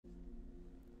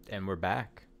And we're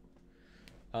back.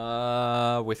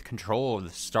 With Control, the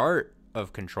start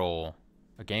of Control,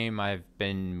 a game I've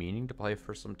been meaning to play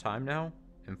for some time now,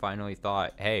 and finally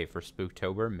thought, hey, for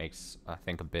Spooktober makes I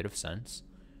think a bit of sense.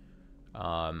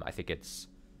 I don't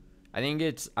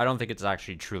think it's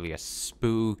actually truly a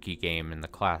spooky game in the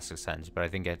classic sense, but I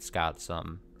think it's got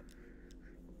some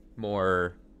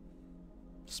more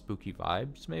spooky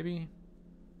vibes, maybe.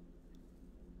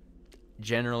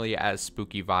 Generally, as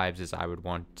spooky vibes as I would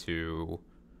want to.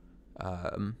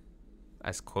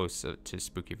 As close to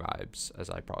spooky vibes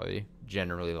as I probably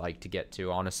generally like to get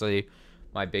to, honestly,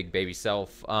 my big baby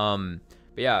self. But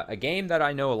yeah, a game that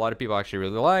I know a lot of people actually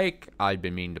really like. I've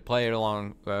been meaning to play it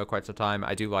along quite some time.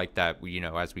 I do like that we,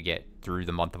 as we get through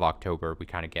the month of October, we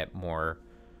kind of get more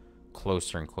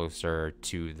closer and closer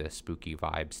to the spooky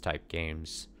vibes type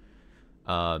games.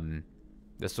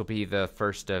 This will be the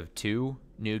first of 2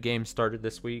 new games started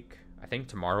this week. I think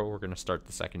tomorrow we're going to start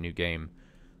the second new game.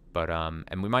 But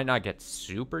and we might not get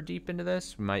super deep into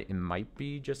this. It might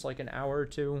be just like an hour or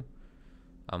 2.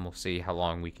 We'll see how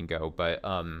long we can go. But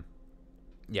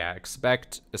yeah,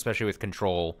 expect, especially with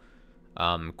Control,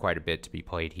 quite a bit to be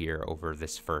played here over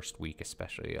this first week,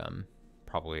 especially.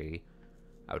 Probably,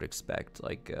 I would expect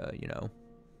like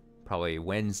probably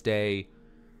Wednesday.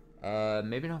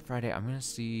 Maybe not Friday. I'm gonna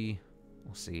see.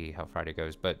 We'll see how Friday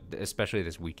goes. But especially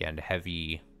this weekend,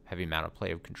 heavy amount of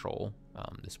play of Control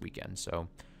this weekend. So.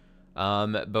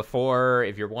 Before,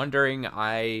 if you're wondering,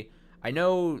 I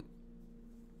don't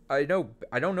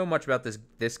know much about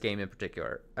this game in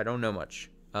particular. I don't know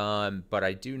much. But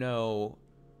I do know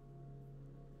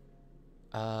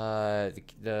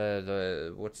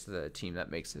the what's the team that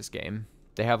makes this game?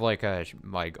 They have like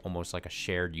almost like a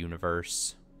shared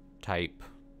universe type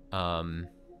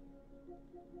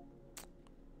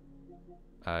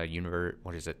universe.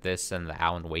 What is it? This and the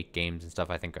Alan Wake games and stuff,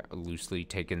 I think, are loosely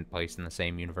taken place in the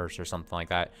same universe or something like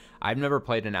that. I've never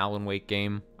played an Alan Wake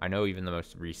game. I know even the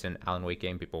most recent Alan Wake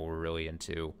game people were really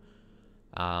into.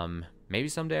 Maybe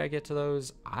someday I get to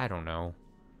those. I don't know.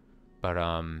 But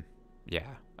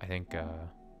yeah, I think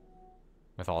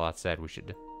with all that said, we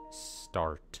should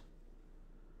start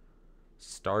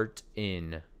the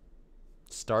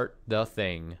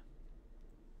thing.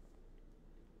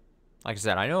 Like I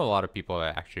said, I know a lot of people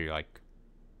that actually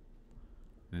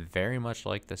very much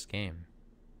like this game.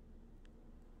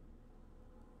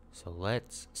 So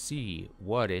let's see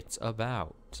what it's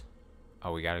about.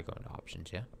 Oh, we gotta go into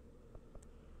options, yeah?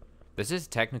 This is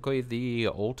technically the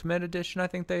Ultimate Edition, I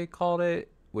think they called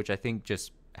it, which I think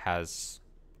just has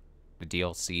the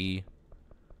DLC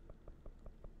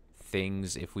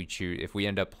things. If we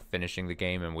end up finishing the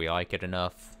game and we like it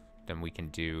enough, then we can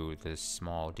do this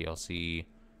small DLC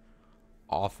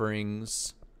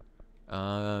offerings.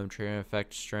 Trigger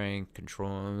effect, strength,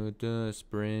 control,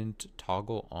 sprint,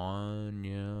 toggle on,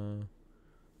 yeah.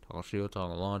 Toggle shield,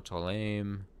 toggle launch, toggle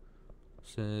aim,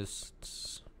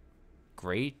 assists.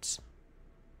 Great.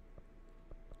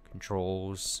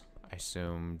 Controls, I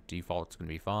assume default's gonna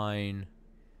be fine.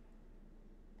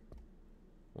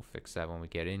 We'll fix that when we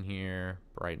get in here.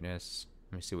 Brightness.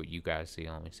 Let me see what you guys see.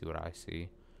 Let me see what I see.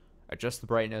 Adjust the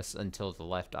brightness until the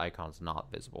left icon's not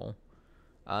visible.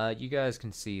 You guys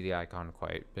can see the icon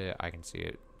quite a bit. I can see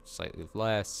it slightly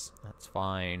less. That's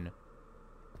fine.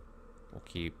 We'll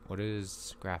keep, what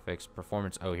is graphics,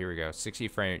 performance? Oh, here we go. 60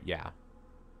 frame, yeah.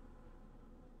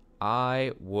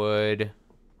 I would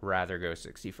rather go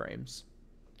 60 frames.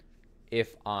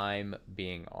 If I'm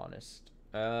being honest.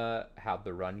 How'd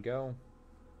the run go?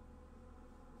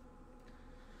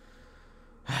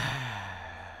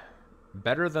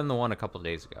 Better than the one a couple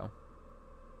days ago.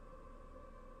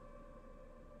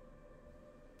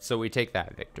 So we take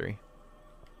that victory.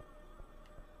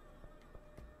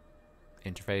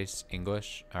 Interface,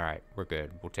 English. All right, we're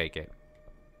good. We'll take it.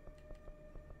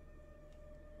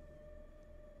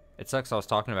 It sucks I was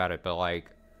talking about it, but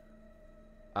like,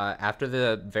 after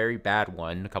the very bad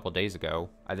one a couple days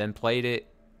ago, I then played it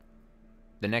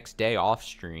the next day off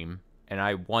stream, and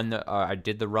I won I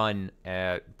did the run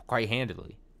quite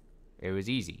handily. It was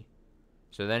easy.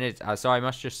 So then so I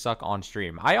must just suck on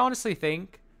stream. I honestly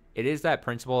think it is that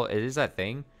principle. It is that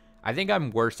thing. I think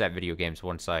I'm worse at video games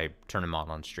once I turn them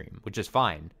on stream, which is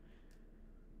fine.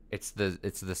 It's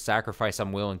the sacrifice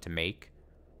I'm willing to make.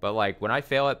 But like when I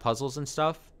fail at puzzles and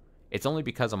stuff, it's only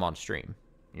because I'm on stream.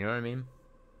 You know what I mean?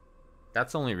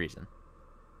 That's the only reason.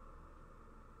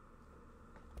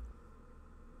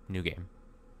 New game.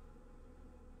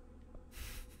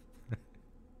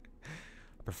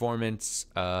 Performance,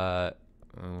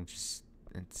 just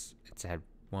it's had,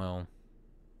 well,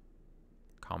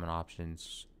 common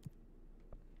options.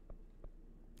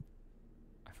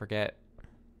 I forget.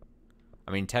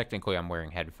 I mean, technically I'm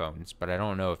wearing headphones, but I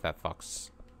don't know if that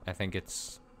fucks. I think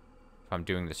it's if I'm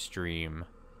doing the stream.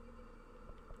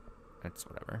 It's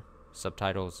whatever.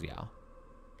 Subtitles, yeah.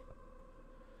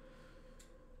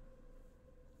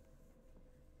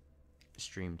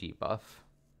 Stream debuff.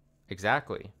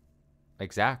 Exactly.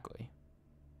 Exactly.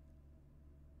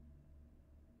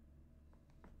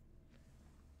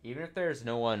 Even if there's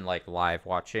no one like live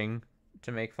watching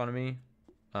to make fun of me,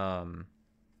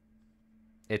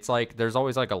 it's like there's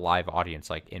always like a live audience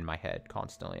like in my head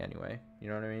constantly anyway. You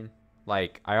know what I mean?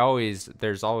 Like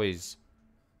there's always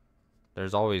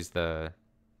the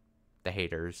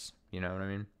haters, you know what I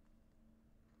mean?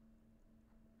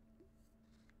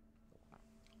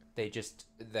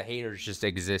 The haters just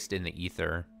exist in the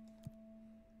ether.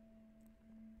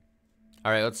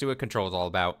 All right, let's see what Control's all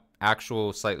about.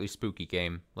 Actual slightly spooky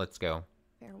game. Let's go.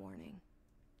 Fair warning.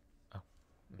 Oh.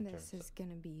 This is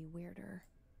gonna be weirder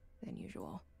than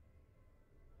usual.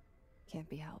 Can't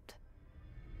be helped.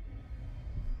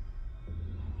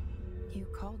 You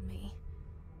called me.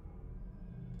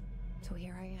 So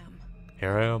here I am.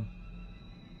 Here I am.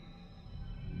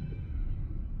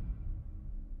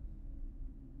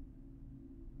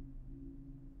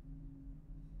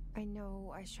 I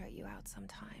know I shut you out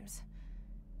sometimes.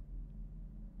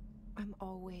 I'm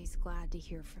always glad to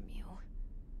hear from you.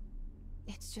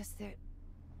 It's just that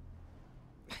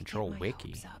Control wiki.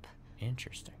 hopes up.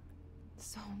 Interesting.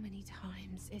 So many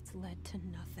times it's led to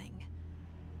nothing.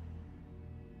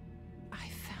 I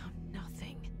found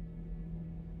nothing.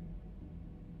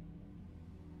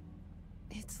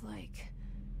 It's like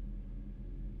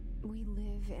we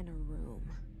live in a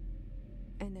room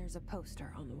and there's a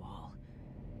poster on the wall.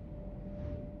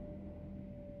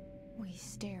 We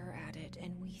stare at it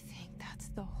and we think that's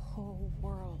the whole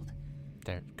world.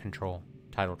 There, Control.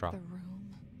 Title drop. The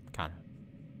room. Kinda.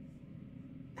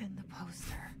 And the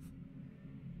poster.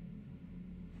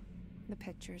 The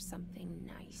picture's something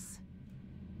nice.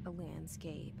 A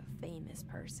landscape, a famous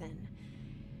person.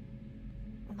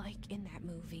 Like in that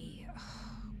movie.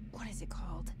 What is it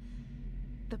called?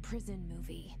 The prison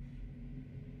movie.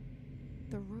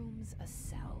 The room's a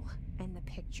cell, and the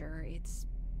picture, it's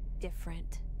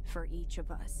different for each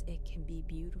of us. It can be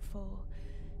beautiful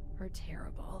or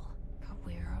terrible, but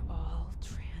we're all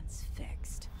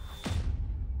transfixed.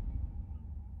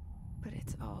 But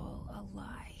it's all a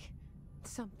lie.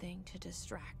 Something to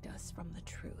distract us from the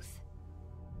truth.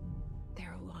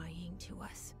 They're lying to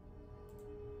us.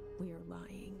 We're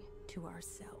lying to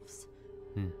ourselves.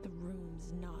 The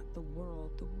room's not the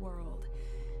world. The world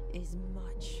is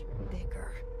much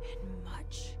bigger and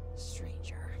much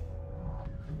stranger.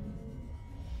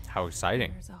 How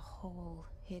exciting. There's a hole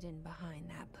hidden behind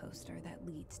that poster that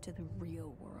leads to the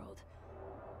real world.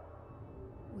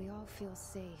 We all feel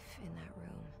safe in that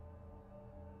room.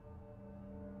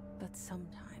 But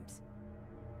sometimes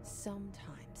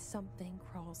something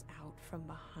crawls out from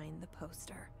behind the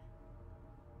poster.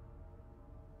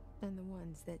 And the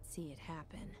ones that see it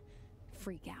happen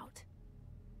freak out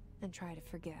and try to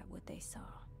forget what they saw.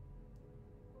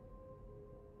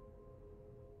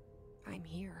 I'm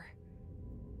here.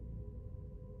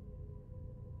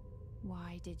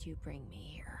 Why did you bring me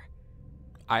here?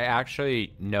 I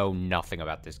actually know nothing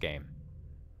about this game.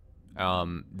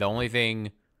 The only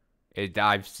thing is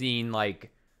I've seen like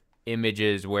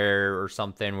images or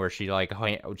something where she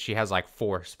has like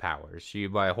force powers. She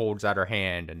like holds out her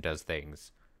hand and does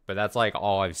things. But that's like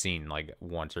all I've seen like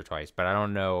once or twice. But I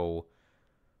don't know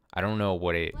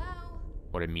what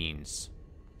it means.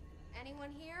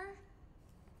 Anyone here?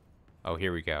 Oh,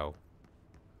 here we go.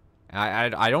 I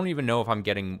don't even know if I'm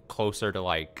getting closer to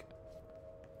like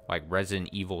Resident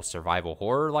Evil survival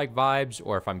horror like vibes,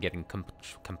 or if I'm getting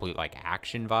complete like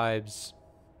action vibes.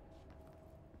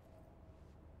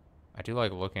 I do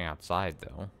like looking outside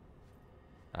though.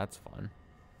 That's fun.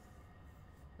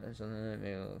 There's something that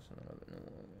may look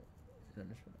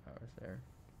powers there.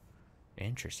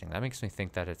 Interesting. That makes me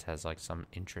think that it has like some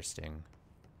interesting.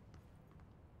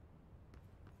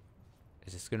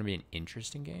 Is this gonna be an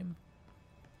interesting game?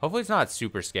 Hopefully it's not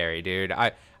super scary, dude.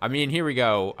 I mean, here we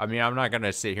go. I mean, I'm not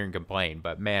gonna sit here and complain,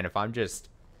 but man, if I'm just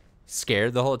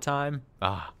scared the whole time,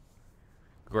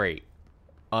 great.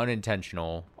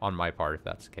 Unintentional on my part if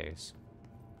that's the case.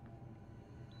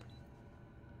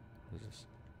 What is this?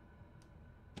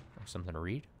 Oh, something to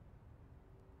read?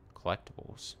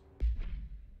 Collectibles.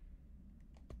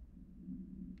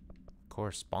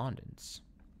 Correspondence.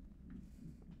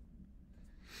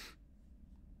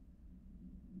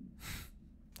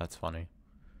 That's funny.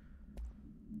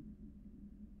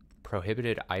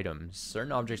 Prohibited items.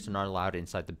 Certain objects are not allowed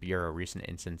inside the Bureau. Recent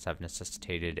incidents have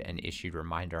necessitated an issued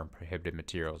reminder on prohibited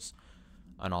materials.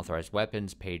 Unauthorized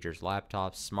weapons, pagers,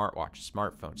 laptops, smartwatches,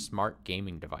 smartphones, smart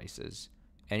gaming devices.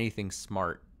 Anything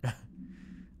smart.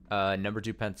 Number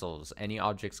 2 pencils. Any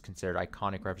objects considered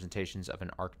iconic representations of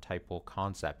an archetypal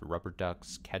concept. Rubber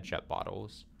ducks, ketchup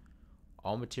bottles.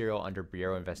 All material under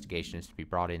Bureau investigation is to be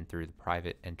brought in through the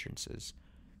private entrances.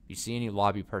 If you see any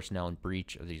lobby personnel in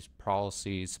breach of these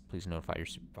policies, please notify your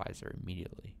supervisor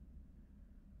immediately.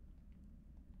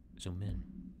 Zoom in.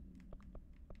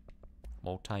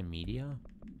 Multimedia?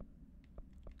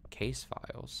 Case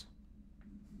files.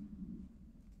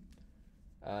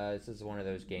 This is one of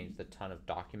those games with a ton of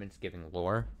documents giving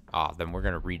lore. Then we're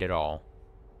gonna read it all.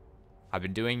 I've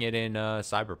been doing it in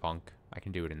Cyberpunk. I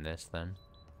can do it in this then.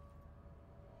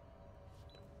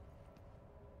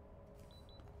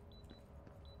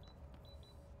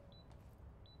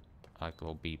 I like the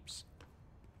little beeps.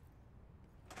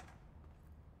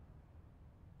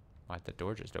 Why'd the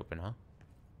door just open, huh?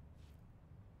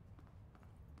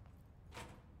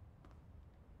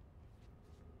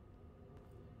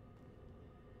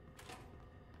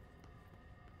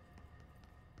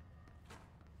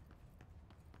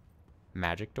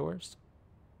 Magic doors?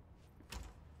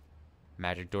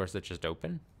 Magic doors that just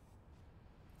open?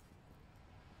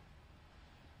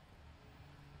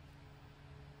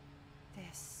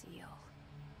 This seal.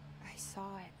 I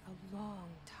saw it a long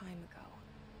time ago.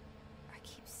 I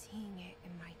keep seeing it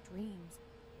in my dreams.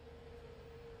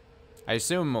 I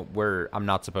assume I'm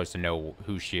not supposed to know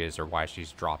who she is or why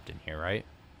she's dropped in here, right?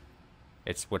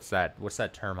 It's what's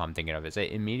that term I'm thinking of? Is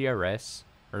it in media res?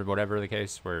 Or whatever the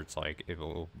case, where it's like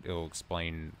it'll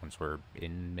explain once we're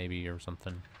in, maybe, or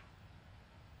something.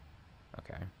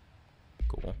 Okay,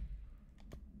 cool.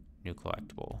 New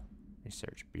collectible.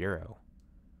 Research Bureau.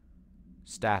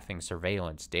 Staffing,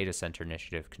 surveillance, data center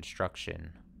initiative,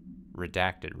 construction.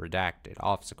 Redacted.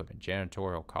 Office equipment,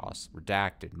 janitorial costs.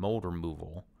 Redacted, mold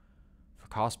removal. For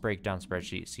cost breakdown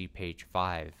spreadsheet, see page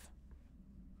 5.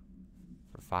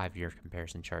 For 5-year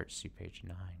comparison chart, see page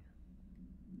 9.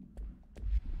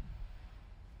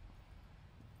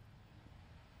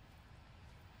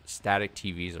 Static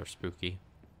TVs are spooky.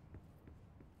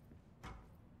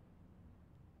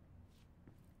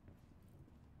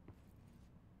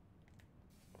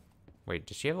 Wait,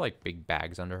 does she have like big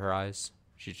bags under her eyes?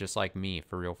 She's just like me,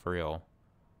 for real, for real.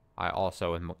 I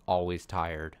also am always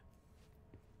tired.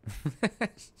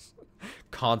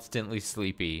 Constantly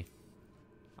sleepy.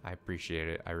 I appreciate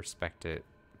it. I respect it.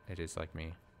 It is like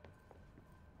me.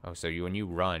 Oh, so when you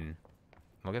run,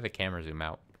 look at the camera zoom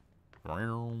out.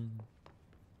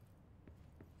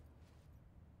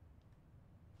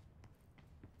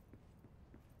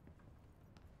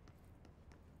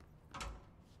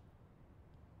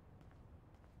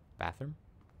 Bathroom?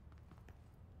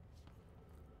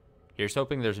 Here's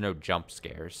hoping there's no jump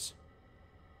scares.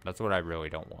 That's what I really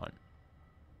don't want.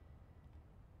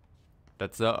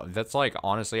 That's like,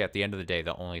 honestly, at the end of the day,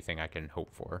 the only thing I can hope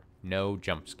for. No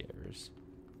jump scares.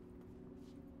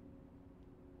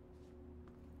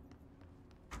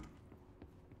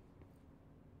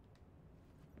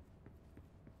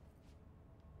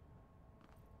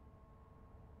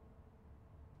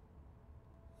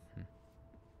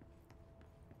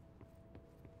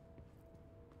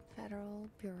 Federal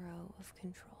Bureau of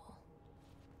Control.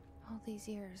 All these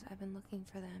years I've been looking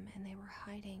for them and they were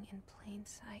hiding in plain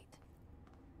sight.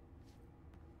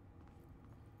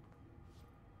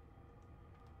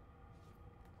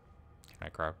 Can I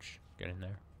crouch? Get in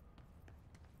there.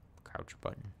 Crouch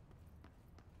button.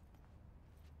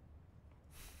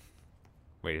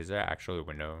 Wait, is there actually a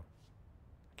window?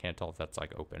 Can't tell if that's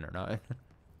like open or not.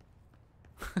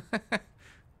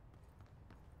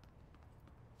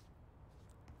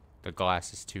 The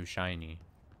glass is too shiny.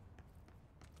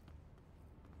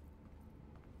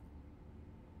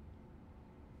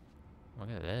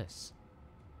 Look at this.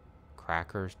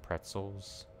 Crackers,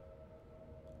 pretzels.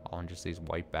 All in just these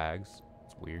white bags.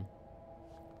 It's weird.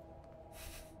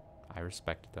 I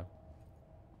respect it though.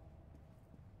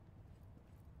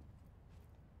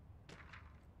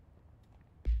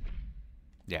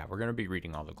 Yeah, we're gonna be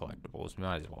reading all the collectibles. We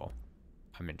might as well.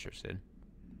 I'm interested.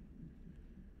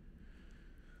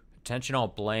 Attention all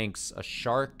blanks. A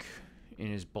shark in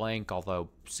his blank, although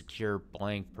secure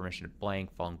blank, permission to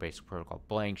blank, following basic protocol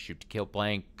blank, shoot to kill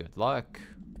blank. Good luck.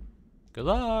 Good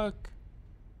luck.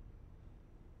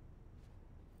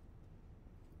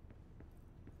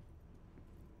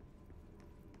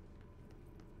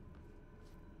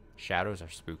 Shadows are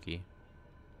spooky.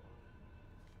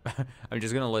 I'm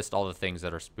just gonna list all the things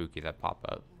that are spooky that pop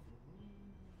up.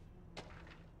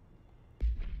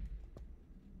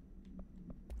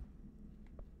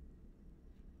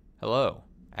 Hello.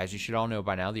 As you should all know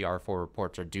by now, the R4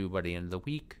 reports are due by the end of the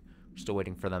week. We're still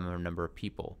waiting for them on a number of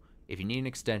people. If you need an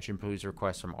extension, please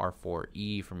request from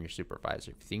R4E from your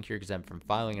supervisor. If you think you're exempt from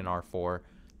filing an R4,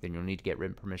 then you'll need to get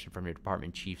written permission from your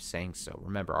department chief saying so.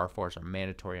 Remember, R4s are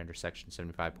mandatory under Section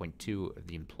 75.2 of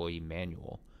the Employee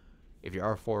Manual. If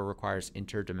your R4 requires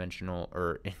interdimensional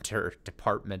or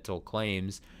interdepartmental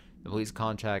claims, then please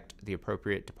contact the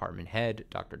appropriate department head,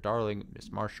 Dr. Darling,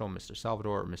 Ms. Marshall, Mr.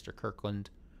 Salvador, or Mr.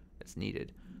 Kirkland, as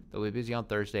needed. They'll be busy on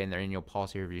Thursday in their annual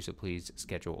policy review, so please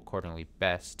schedule accordingly.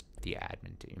 Best, the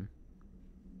admin team.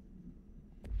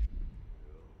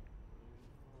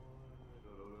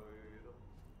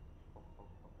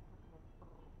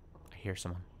 I hear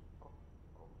someone.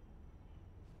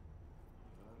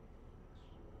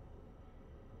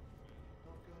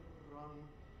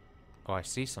 Oh, I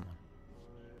see someone.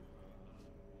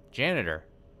 Janitor.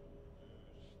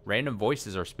 Random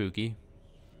voices are spooky.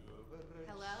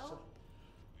 Hello?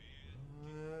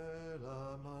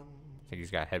 I think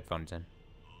he's got headphones in.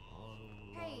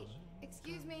 Hey,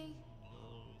 excuse me.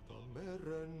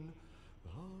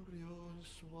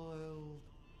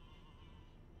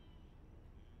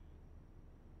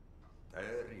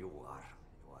 There you are.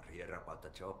 You are here about the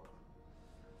job.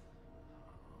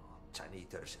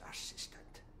 Janitor's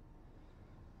assistant.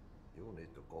 You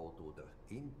need to go to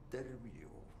the interview.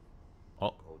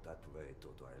 Oh. Go that way to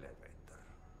the elevator.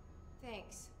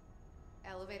 Thanks.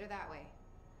 Elevator that way.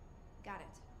 Got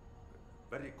it.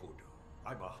 Very good.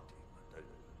 I'm Ahti, the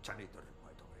janitor,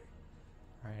 by the way.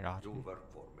 Alright, Ahti. You work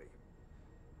for me.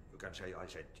 You can say I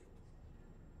sent you.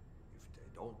 If they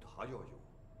don't hire you,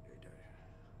 then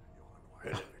you are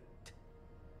no helmet.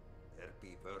 There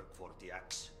be work for the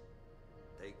axe.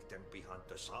 Take them behind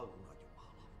the sauna, you malot.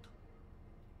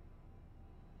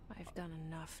 I've done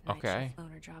enough night shift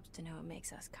loner jobs to know it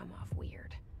makes us come off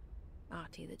weird.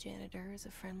 Ahti the janitor is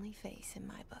a friendly face in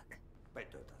my book.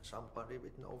 Better than somebody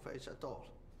with no face at all.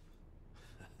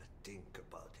 Think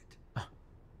about it.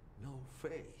 No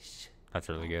face. That's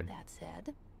really good. That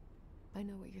said, I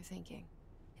know what you're thinking.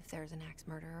 If there's an axe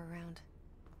murderer around,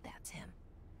 that's him.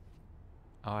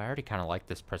 Oh, I already kind of like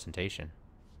this presentation.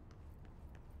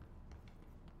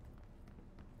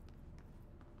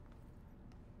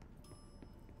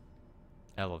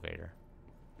 Elevator.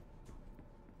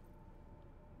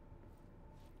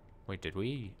 Wait, did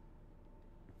we?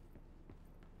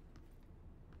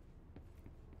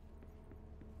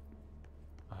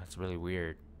 Oh, it's really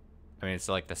weird. I mean, it's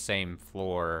like the same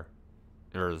floor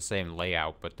or the same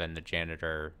layout, but then the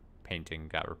janitor painting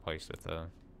got replaced with a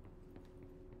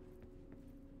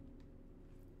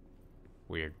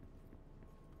weird.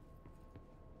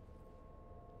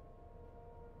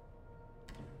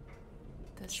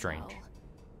 The Strange. cell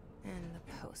and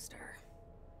the poster.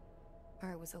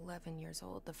 I was 11 years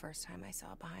old the first time I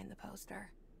saw behind the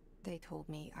poster. They told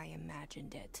me I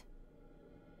imagined it.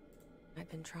 I've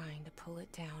been trying to pull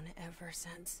it down ever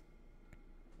since.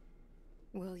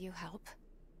 Will you help?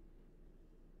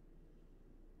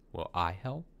 Will I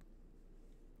help?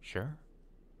 Sure.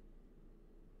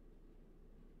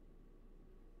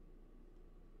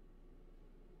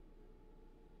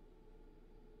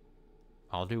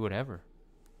 I'll do whatever.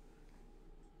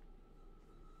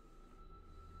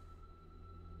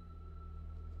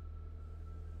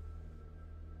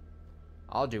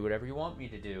 I'll do whatever you want me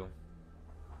to do.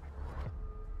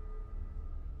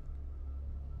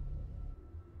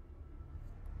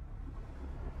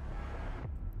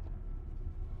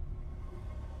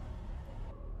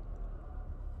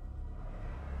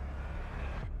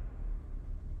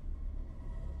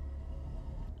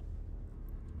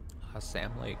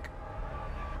 Sam Lake.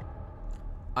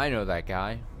 I know that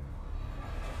guy.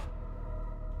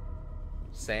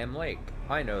 Sam Lake.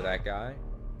 I know that guy.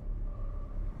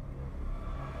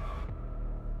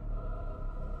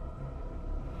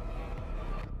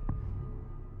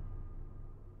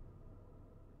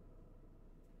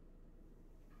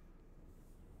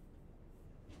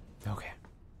 Okay.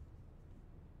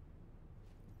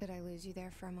 Did I lose you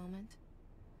there for a moment?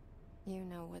 You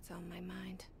know what's on my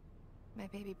mind. My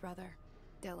baby brother,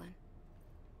 Dylan.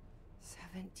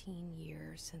 17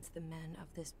 years since the men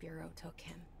of this bureau took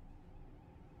him.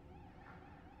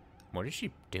 What is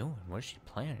she doing? What is she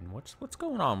planning? What's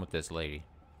going on with this lady?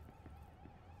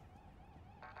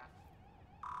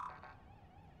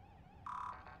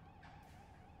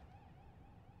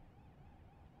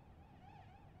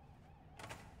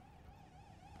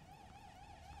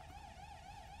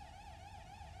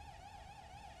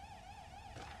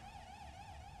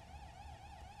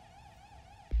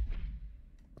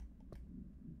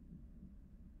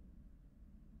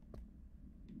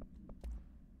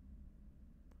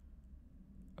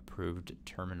 Approved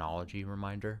terminology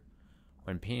reminder.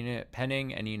 When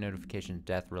penning any notification of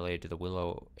death related to the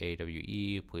Willow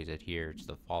AWE, please adhere to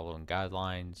the following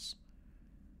guidelines.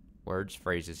 Words,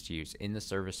 phrases to use in the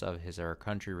service of his or her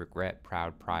country. Regret,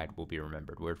 proud, pride will be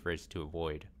remembered. Word, phrase to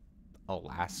avoid.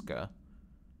 Alaska.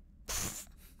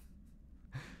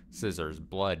 Scissors,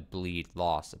 blood, bleed,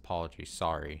 loss, apology,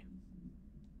 sorry.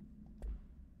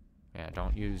 Yeah,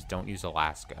 don't use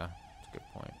Alaska. That's a good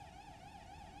point.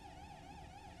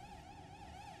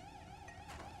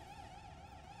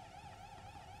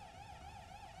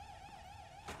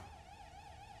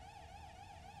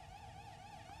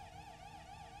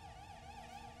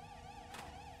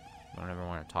 I don't ever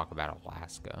want to talk about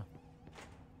Alaska.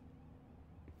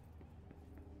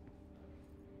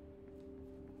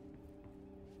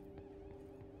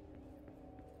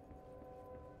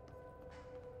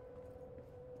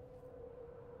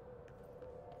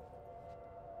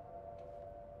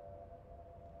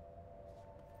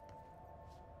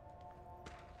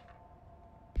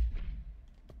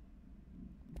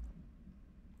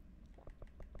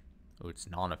 Oh, it's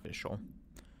non-official.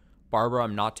 Barbara,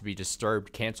 I'm not to be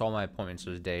disturbed. Cancel all my appointments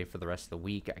for the day for the rest of the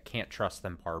week. I can't trust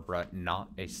them, Barbara. Not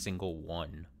a single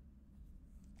one.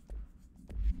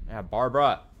 Yeah,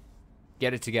 Barbara,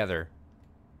 get it together.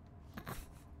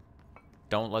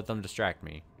 Don't let them distract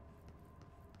me.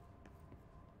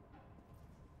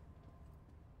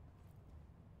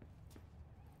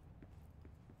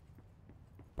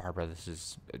 Barbara, this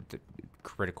is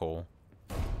critical.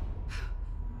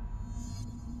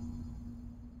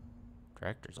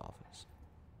 Director's office.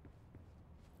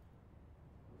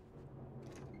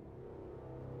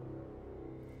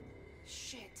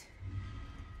 Shit.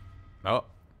 Oh.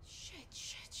 Shit.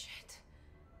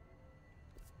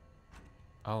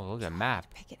 Oh, look at that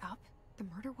map. Pick it up? The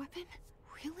murder weapon?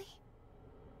 Really?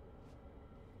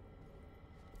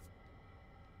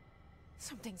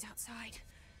 Something's outside.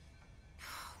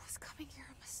 Was coming here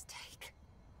a mistake?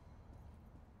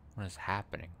 What is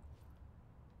happening?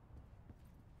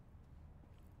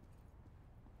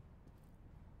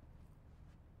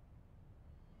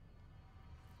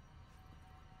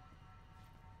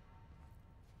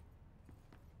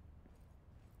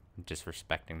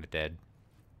 Disrespecting the dead.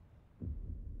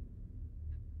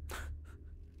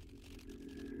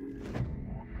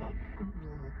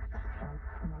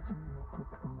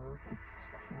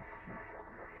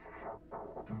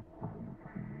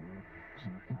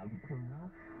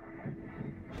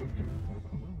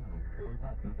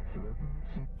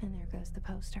 And there goes the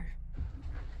poster.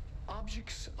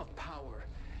 Objects of power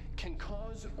can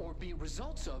cause or be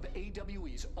results of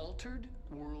AWE's altered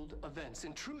world events,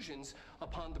 intrusions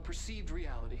upon the perceived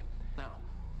reality. Now,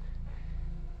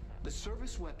 the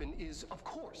service weapon is, of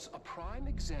course, a prime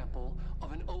example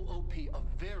of an OOP, a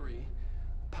very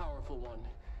powerful one.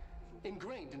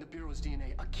 Ingrained in the Bureau's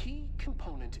DNA, a key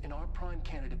component in our prime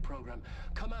candidate program.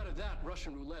 Come out of that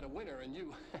Russian roulette a winner and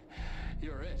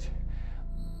you're it.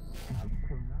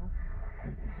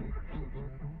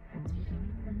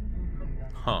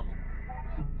 Huh.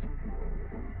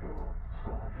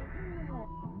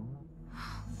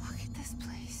 Look at this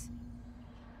place.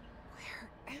 Where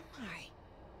am I?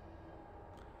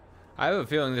 I have a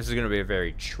feeling this is going to be a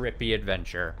very trippy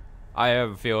adventure. I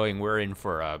have a feeling we're in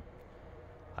for a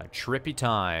trippy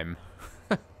time.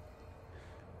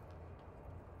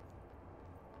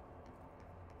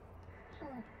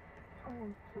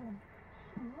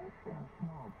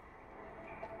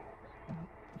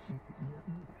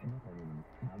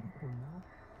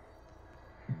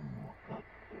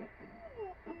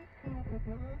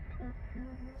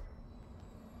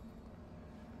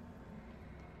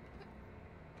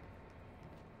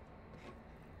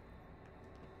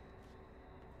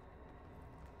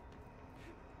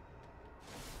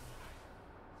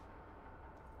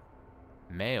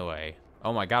 Melee.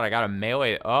 Oh my god, I got a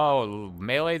melee. Oh,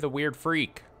 melee the weird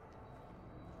freak.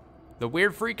 The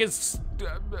weird freak is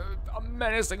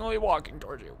menacingly walking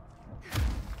towards you.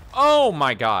 Oh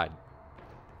my god.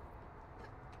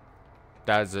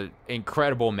 That is an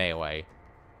incredible melee.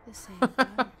 The same thing.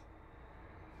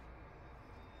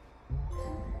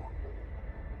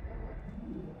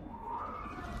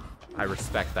 I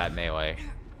respect that melee.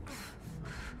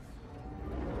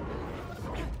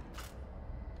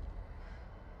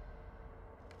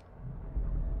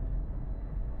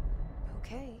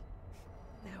 Okay.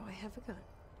 Now I have a gun.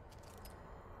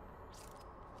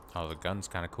 Oh, the gun's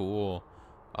kind of cool.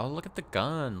 Oh, look at the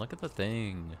gun. Look at the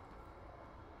thing.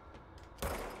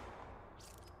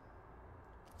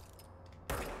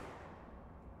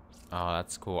 Oh,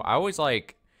 that's cool. I always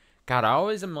like... God, I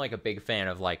always am like a big fan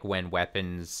of like when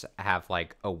weapons have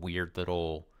like a weird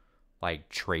little like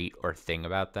trait or thing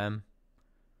about them.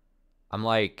 I'm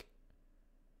like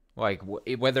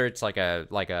whether it's like a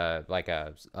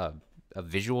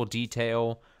visual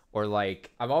detail or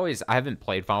like I haven't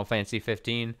played Final Fantasy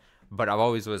 15, but I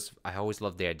always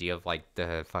loved the idea of like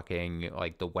the fucking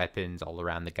like the weapons all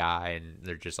around the guy, and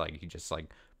they're just like he just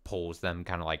like pulls them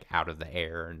kind of like out of the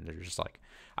air, and they're just like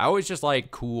I always just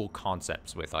like cool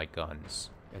concepts with like guns,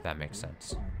 if that makes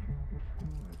sense.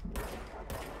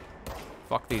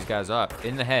 Fuck these guys up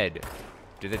in the head.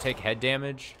 Do they take head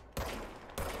damage?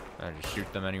 I just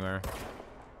shoot them anywhere.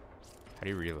 How do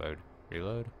you reload?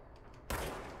 Reload?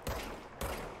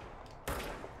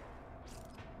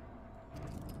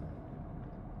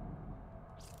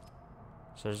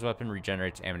 So this weapon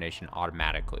regenerates ammunition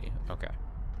automatically. Okay.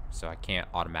 So I can't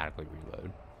automatically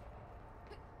reload.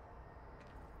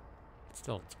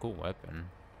 Still, it's a cool weapon.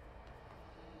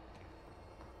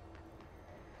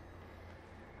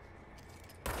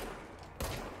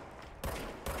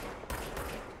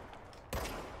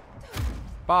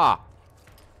 Bah!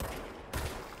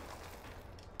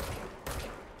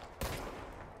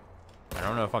 I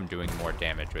don't know if I'm doing more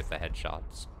damage with the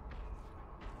headshots.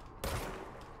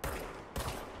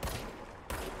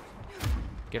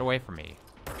 Get away from me.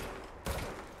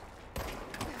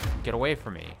 Get away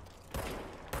from me.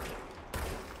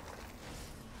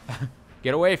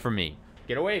 Get away from me.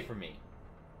 Get away from me.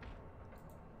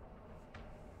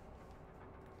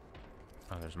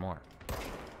 Oh, there's more.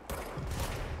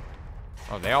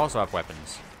 Oh, they also have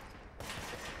weapons.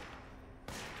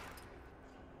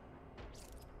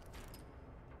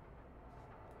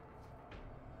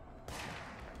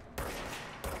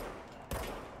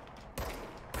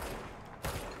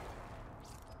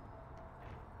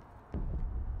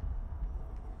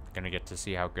 Gonna get to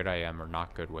see how good I am or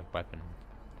not good with weapon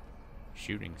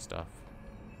shooting stuff.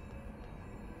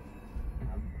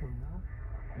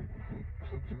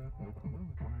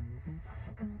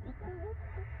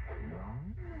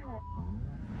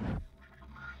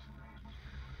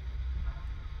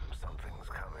 Something's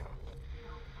coming.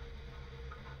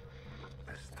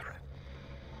 This threat.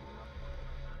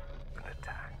 An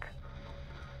attack.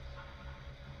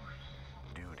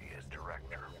 Duty as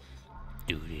director.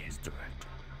 Duty as director.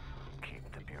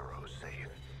 Keep the Bureau safe.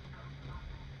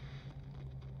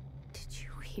 Did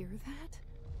you hear that?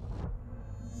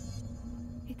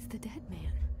 It's the dead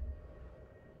man.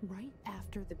 Right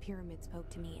after the pyramid spoke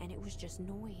to me, and it was just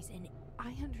noise, and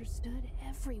I understood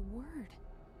every word.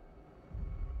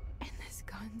 And this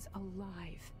gun's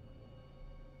alive.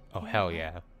 Oh, hell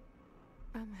yeah.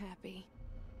 I'm happy.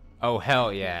 Oh,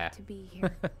 hell yeah. To be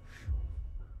here.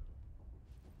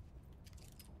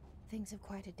 Things have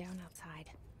quieted down outside.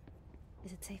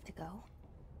 Is it safe to go?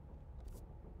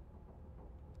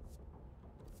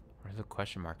 What do the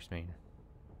question marks mean?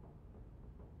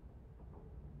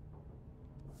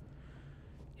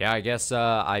 Yeah, I guess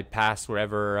I passed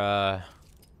whatever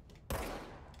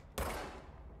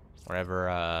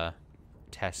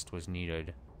test was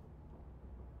needed.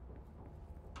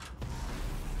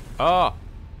 Oh!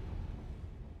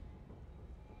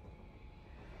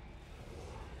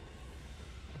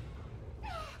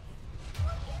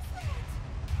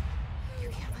 You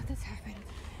can't let this happen.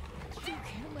 You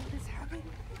can't let this happen.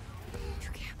 You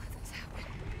can't let this happen.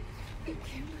 You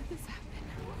can't let this happen.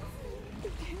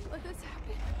 You can't let this happen. You can't let this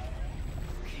happen.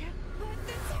 You can't let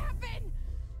this happen.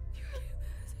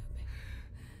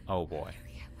 Oh boy.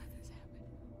 You can't let this happen.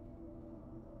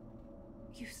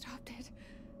 You stopped it.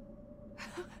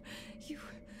 You.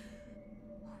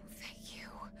 Oh, thank you.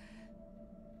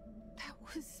 That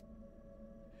was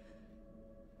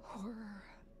horror.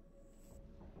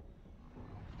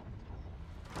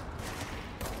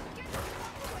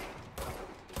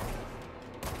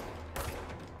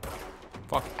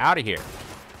 Fuck out of here.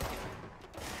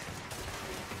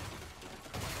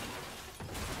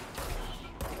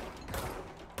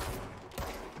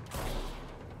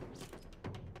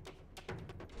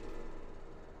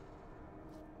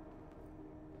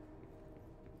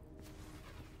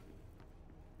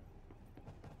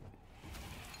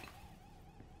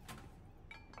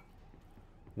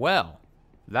 Well,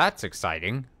 that's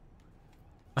exciting.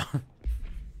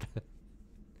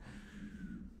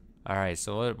 Alright,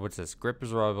 so what's this? Grip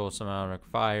is reliable, some automatic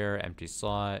fire, empty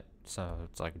slot. So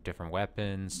it's like different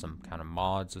weapons, some kind of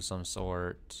mods of some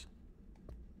sort.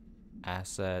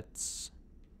 Assets.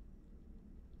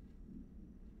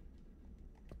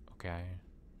 Okay.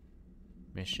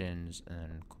 Missions, and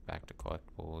then back to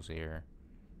collectibles here.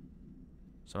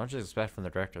 So much is expected from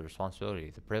the director, the responsibility,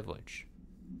 the privilege.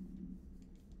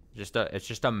 It's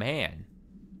just a man.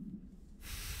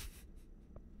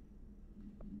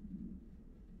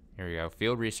 Here we go.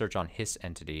 Field research on Hiss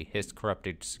entity. Hiss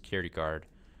corrupted security guard.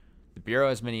 The Bureau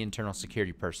has many internal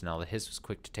security personnel. The Hiss was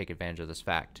quick to take advantage of this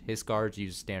fact. Hiss guards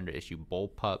use standard issue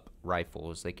bullpup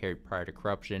rifles they carried prior to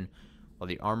corruption, while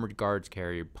the armored guards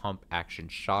carry pump action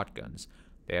shotguns.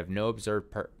 They have no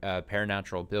observed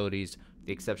paranatural abilities, with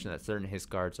the exception that certain Hiss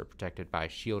guards are protected by a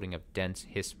shielding of dense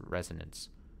Hiss resonance.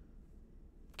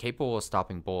 Capable of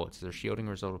stopping bullets. Is their shielding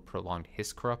a result of prolonged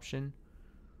Hiss corruption?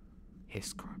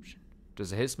 Hiss corruption.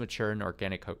 Does the Hiss mature in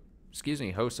organic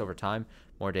hosts over time?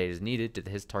 More data is needed. Did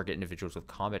the Hiss target individuals with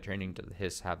combat training? Does the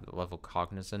Hiss have the level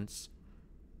cognizance?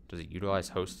 Does it utilize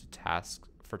hosts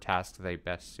for tasks they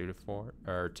best suited for?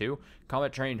 Or 2.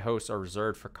 Combat trained hosts are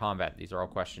reserved for combat. These are all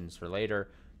questions for later.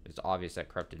 It's obvious that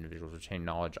corrupt individuals retain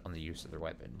knowledge on the use of their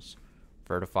weapons.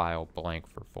 Vertifile blank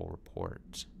for full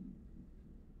report.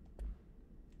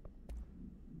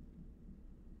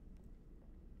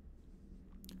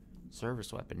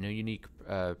 Service weapon. No unique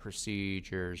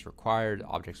procedures required.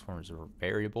 Object's forms are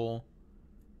variable.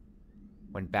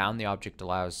 When bound, the object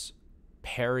allows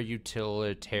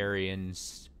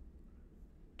para-utilitarians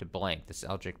to blank. This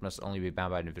object must only be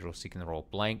bound by individuals seeking the role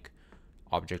blank.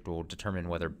 Object will determine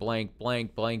whether blank.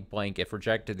 If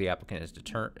rejected, the applicant is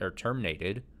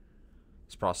terminated.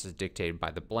 This process is dictated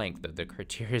by the blank, though the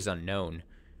criteria is unknown.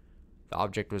 The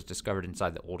object was discovered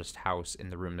inside the oldest house in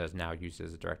the room that is now used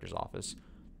as the director's office.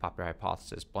 Popular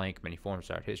hypothesis, blank, many forms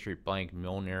throughout history, blank,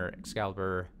 Mjolnir,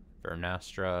 Excalibur,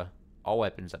 Vernastra, all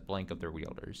weapons that blank of their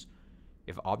wielders.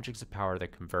 If objects of power, the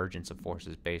convergence of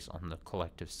forces based on the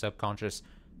collective subconscious,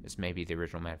 this may be the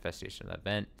original manifestation of the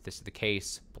event. If this is the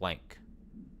case, blank.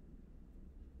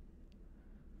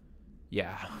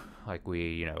 Yeah, like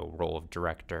we, role of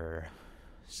director,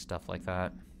 stuff like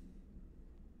that.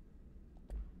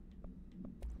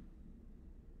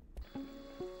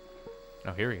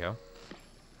 Oh, here we go.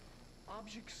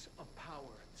 Objects of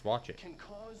power Let's watch it. can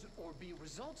cause or be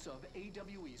results of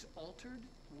AWE's altered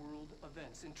world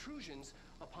events, intrusions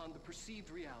upon the perceived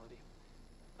reality.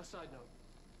 A side note,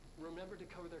 remember to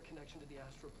cover their connection to the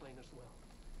astral plane as well.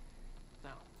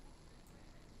 Now,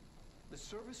 the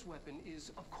service weapon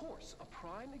is, of course, a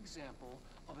prime example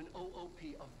of an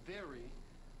OOP, a very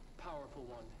powerful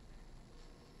one.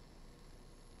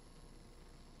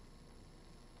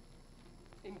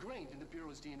 Ingrained in the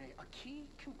Bureau's DNA, a key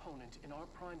component in our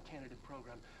prime candidate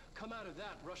program. Come out of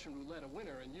that Russian roulette a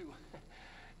winner and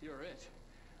you're it.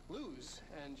 Lose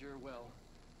and you're, well,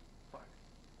 fired.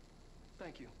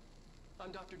 Thank you.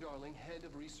 I'm Dr. Darling, Head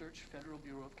of Research, Federal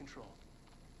Bureau of Control.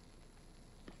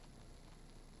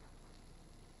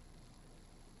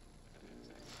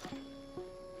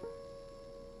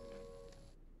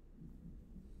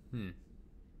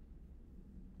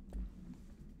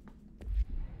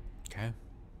 Okay.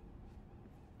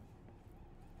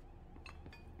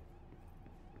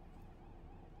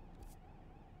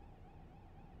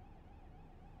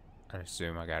 I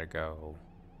assume I gotta go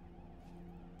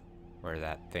where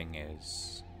that thing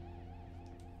is.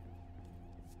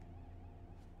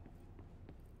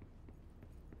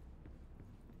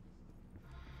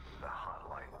 The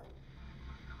hotline.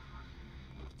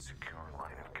 Secure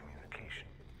line of communication.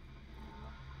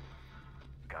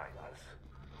 Guide us.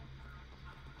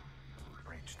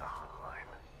 Reach the hotline.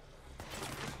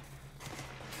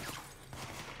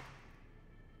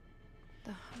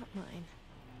 The hotline,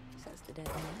 says the dead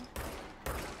man.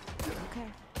 Okay.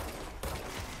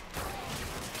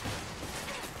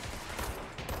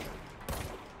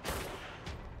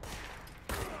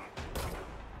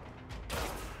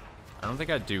 I don't think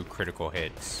I'd do critical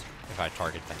hits if I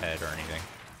target the head or anything.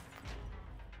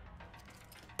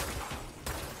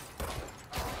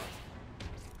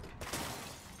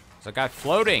 There's a guy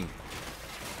floating.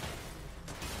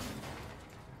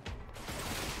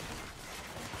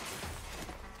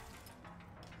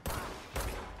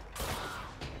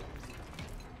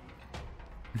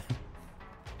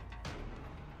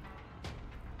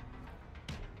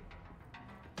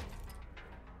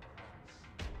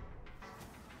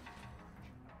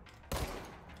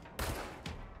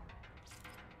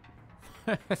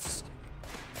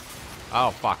 Oh,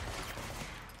 fuck.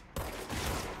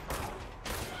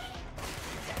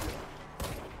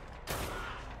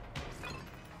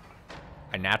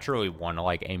 I naturally want to,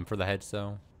 like, aim for the heads,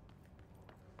 though.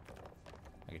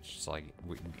 Like, it's just, like,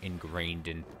 ingrained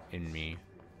in me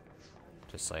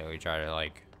to slightly try to,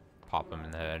 like, pop them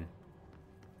in the head.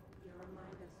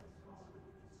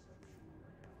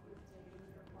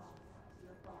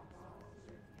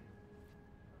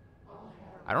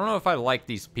 I don't know if I like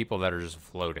these people that are just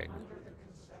floating.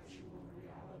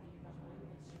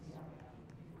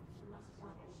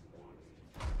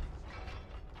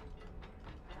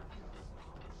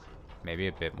 Maybe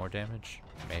a bit more damage?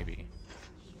 Maybe.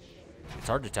 It's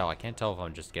hard to tell. I can't tell if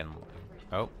I'm just getting...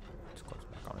 Oh, it's close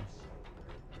back on me.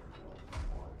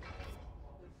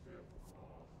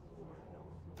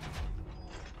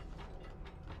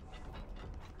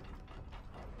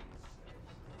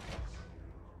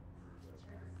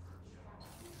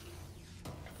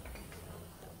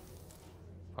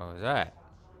 What was that?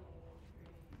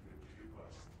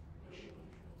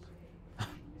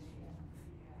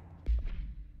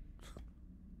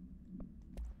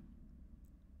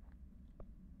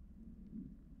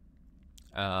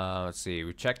 Let's see.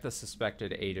 We checked the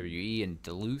suspected AWE in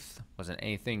Duluth. Wasn't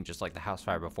anything, just like the house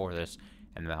fire before this,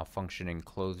 and the malfunctioning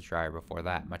clothes dryer before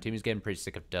that. My team is getting pretty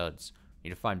sick of duds. We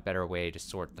need to find a better way to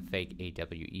sort the fake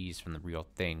AWEs from the real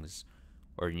things,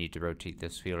 or you need to rotate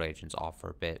those field agents off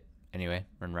for a bit. Anyway,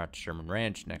 we're en route to Sherman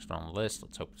Ranch, next one on the list.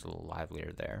 Let's hope it's a little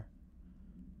livelier there.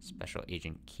 Special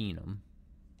Agent Keenum.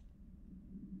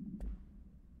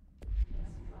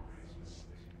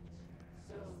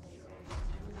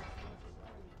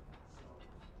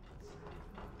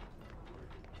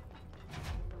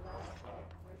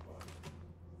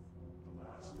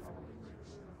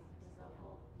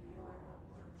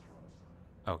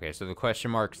 Okay, so the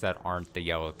question marks that aren't the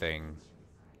yellow thing,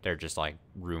 they're just like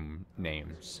room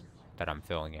names that I'm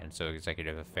filling in. So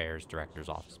Executive Affairs Director's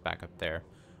Office back up there.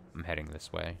 I'm heading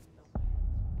this way.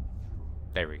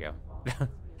 There we go. The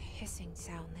hissing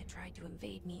sound that tried to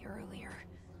invade me earlier.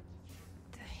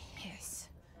 The hiss.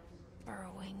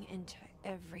 Burrowing into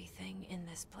everything in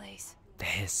this place. The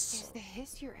hiss. Is the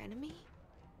hiss your enemy?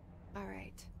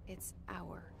 Alright, it's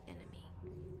our enemy.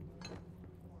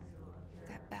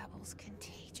 That babble's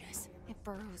contagious. It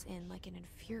burrows in like an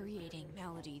infuriating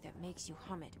melody that makes you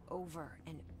hum it over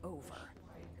and over.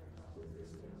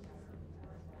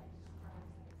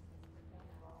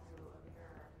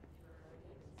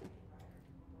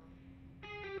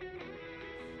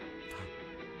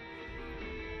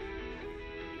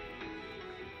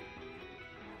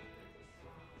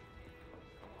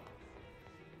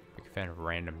 Big fan of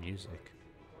random music.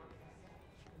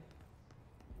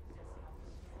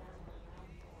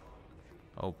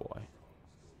 Oh boy.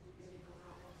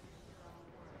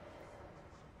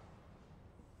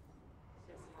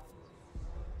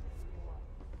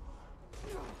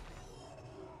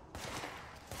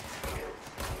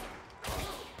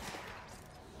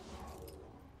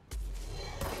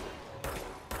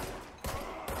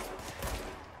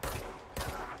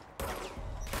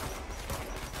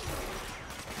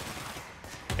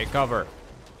 Take cover.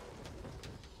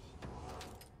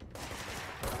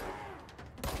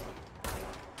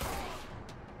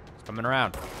 Coming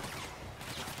around.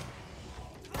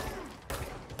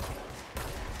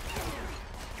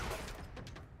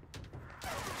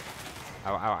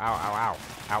 Ow, ow, ow, ow, ow.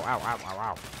 Ow, ow, ow, ow,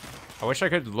 ow. I wish I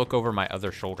could look over my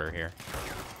other shoulder here.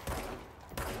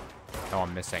 Oh,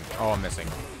 I'm missing. Oh, I'm missing.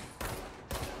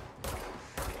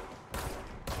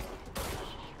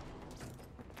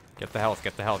 Get the health,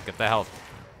 get the health, get the health.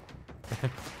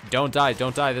 Don't die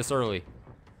this early.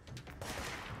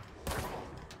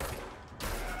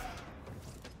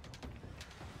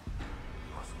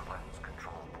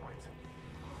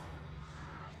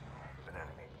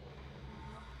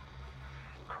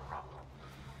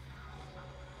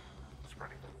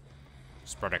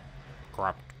 Spreading.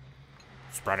 Corrupt.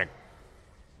 Spreading.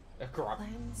 Corrupt.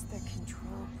 Cleanse the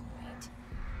control point.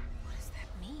 What does that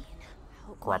mean?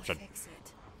 Help Corruption. me fix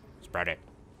it. Spread it.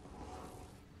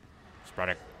 Spread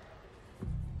it.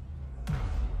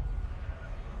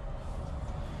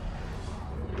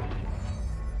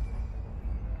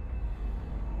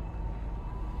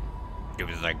 Give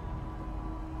it a thing.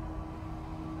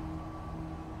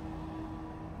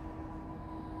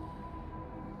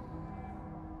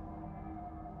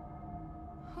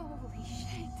 Holy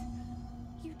shit.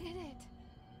 You did it.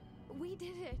 We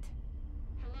did it.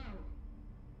 Hello?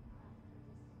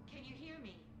 Can you hear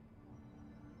me?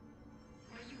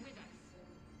 Are you with us?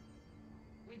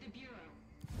 With the Bureau?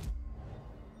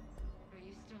 Are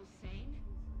you still sane?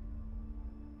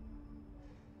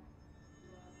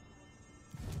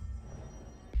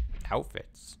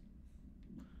 Outfits.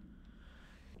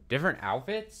 Different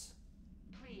outfits?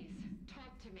 Please,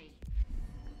 talk to me.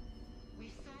 We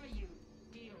saw you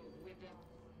deal with the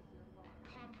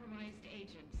compromised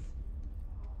agents.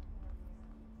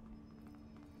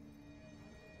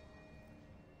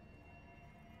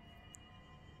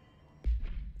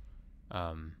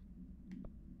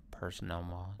 Personnel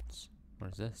mods.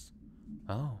 What is this?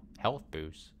 Oh, health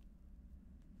boost.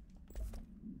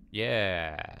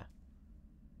 Yeah.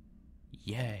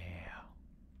 Yeah.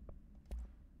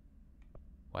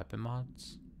 Weapon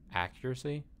mods?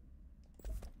 Accuracy?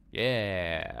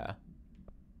 Yeah.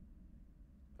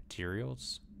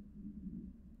 Materials?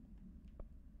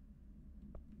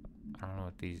 I don't know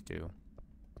what these do.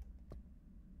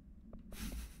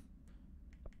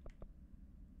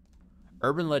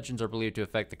 Urban legends are believed to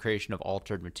affect the creation of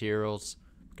altered materials.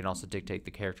 They can also dictate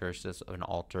the characteristics of an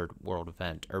altered world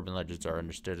event. Urban legends are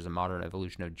understood as a modern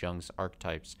evolution of Jung's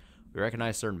archetypes. We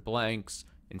recognize certain blanks,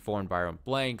 informed by our own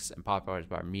blanks, and popularized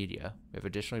by our media. We have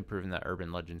additionally proven that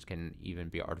urban legends can even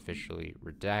be artificially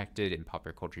redacted in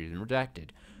popular culture using Redacted,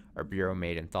 our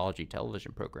Bureau-made anthology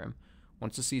television program.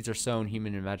 Once the seeds are sown,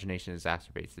 human imagination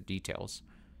exacerbates the details.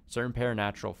 Certain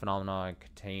paranatural phenomena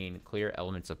contain clear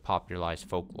elements of popularized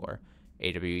folklore.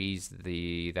 AWEs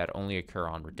that only occur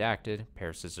on Redacted, pair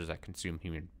of scissors that consume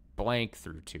human blank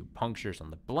through to punctures on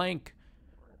the blank.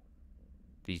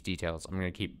 These details, I'm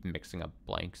going to keep mixing up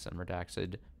blanks and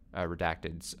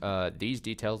redacteds. These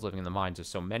details living in the minds of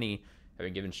so many have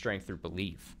been given strength through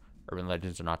belief. Urban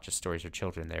legends are not just stories of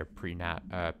children, they're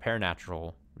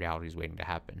paranatural realities waiting to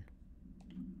happen.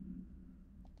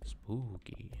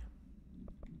 Spooky.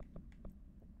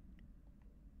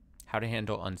 How to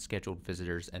handle unscheduled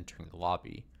visitors entering the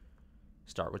lobby.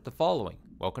 Start with the following.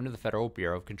 Welcome to the Federal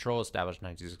Bureau of Control, established in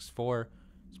 1964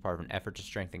 as part of an effort to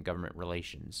strengthen government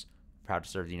relations. We're proud to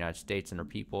serve the United States and our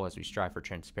people as we strive for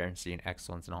transparency and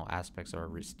excellence in all aspects of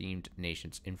our esteemed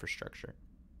nation's infrastructure.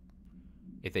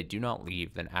 If they do not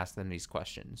leave, then ask them these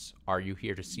questions. Are you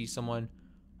here to see someone?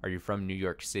 Are you from New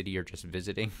York City or just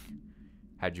visiting?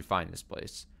 How'd you find this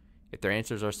place? If their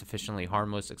answers are sufficiently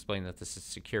harmless, explain that this is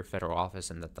a secure federal office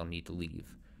and that they'll need to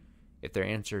leave. If their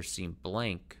answers seem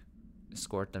blank,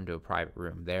 escort them to a private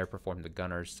room. There, perform the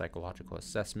gunner's psychological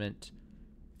assessment.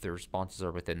 If their responses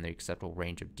are within the acceptable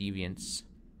range of deviance,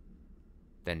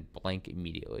 then blank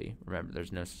immediately. Remember,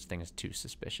 there's no such thing as too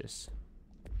suspicious.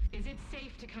 Is it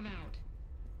safe to come out?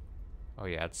 Oh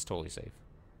yeah, it's totally safe.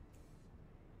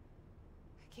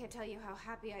 I can't tell you how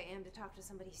happy I am to talk to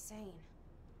somebody sane.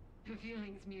 The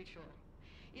feeling's mutual.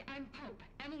 Yeah, I'm Pope,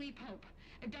 Emily Pope,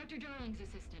 Dr. Darling's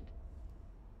assistant.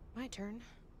 My turn.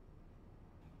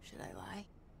 Should I lie?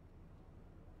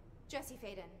 Jesse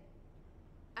Faden.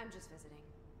 I'm just visiting.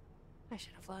 I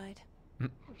should have lied.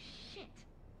 Oh shit!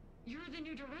 You're the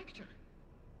new director.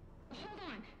 Hold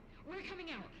on, we're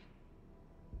coming out.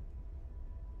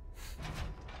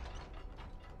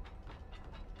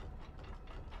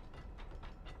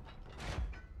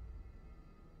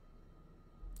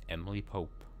 Emily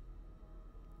Pope.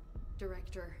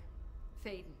 Director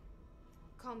Faden.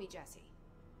 Call me Jesse.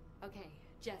 Okay,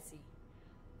 Jesse.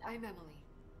 I'm Emily.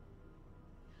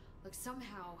 Look,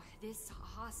 somehow this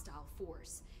hostile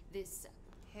force, this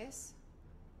Hiss?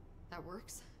 that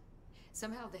works.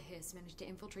 Somehow the hiss managed to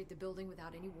infiltrate the building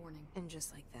without any warning. And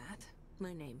just like that,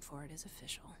 my name for it is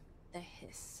official. The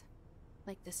hiss.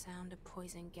 Like the sound of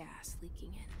poison gas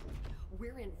leaking in.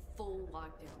 We're in full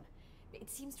lockdown. It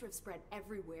seems to have spread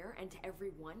everywhere and to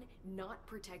everyone not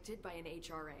protected by an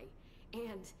HRA.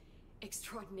 And,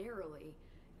 extraordinarily,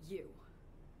 you.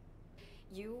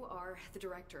 You are the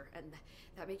director, and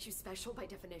that makes you special by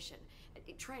definition.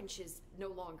 Trench is no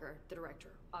longer the director,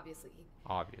 obviously.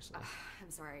 Obviously. I'm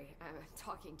sorry, I'm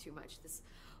talking too much. This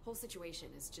whole situation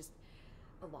is just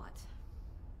a lot.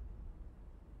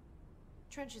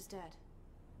 Trench is dead.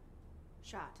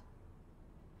 Shot.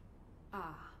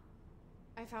 Ah.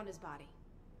 I found his body.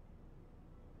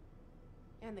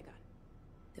 And the gun.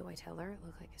 Do I tell her it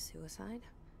looked like a suicide?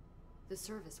 The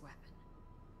service weapon.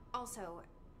 Also,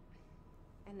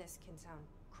 and this can sound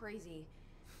crazy,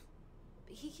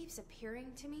 but he keeps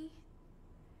appearing to me,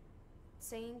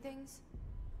 saying things.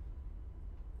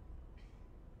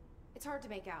 It's hard to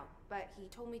make out, but he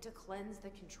told me to cleanse the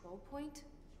control point,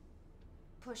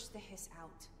 push the hiss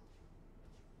out.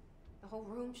 The whole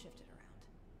room shifted around.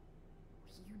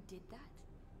 You did that?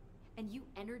 And you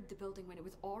entered the building when it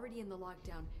was already in the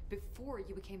lockdown before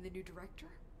you became the new director?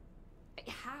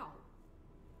 How?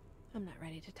 I'm not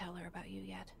ready to tell her about you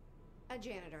yet. A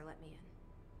janitor let me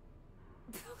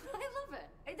in. I love it.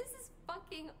 This is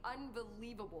fucking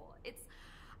unbelievable.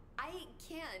 I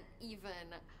can't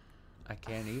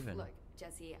even. Look,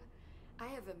 Jesse, I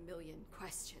have a million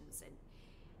questions, and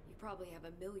you probably have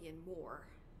a million more.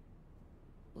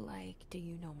 Like, do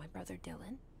you know my brother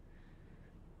Dylan?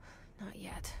 Not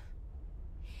yet.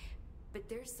 But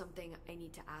there's something I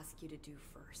need to ask you to do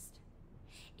first.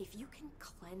 If you can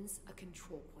cleanse a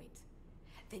control point,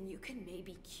 then you can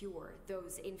maybe cure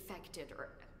those infected or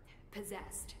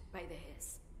possessed by the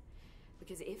hiss.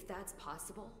 Because if that's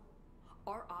possible,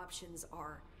 our options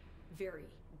are very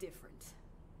different.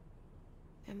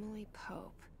 Emily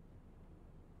Pope.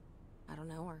 I don't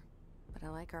know her, but I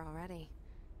like her already.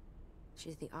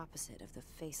 She's the opposite of the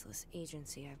faceless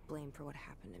agency I've blamed for what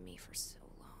happened to me for so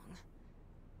long.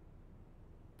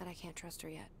 But I can't trust her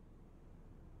yet.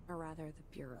 Or rather, the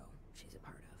Bureau she's a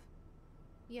part of.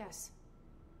 Yes.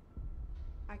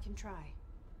 I can try.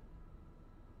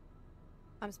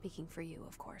 I'm speaking for you,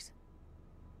 of course.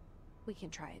 We can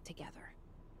try it together.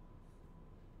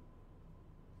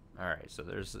 Alright, so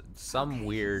there's some Okay.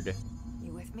 weird...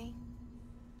 You with me?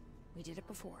 We did it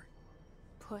before.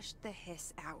 Push the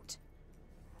hiss out.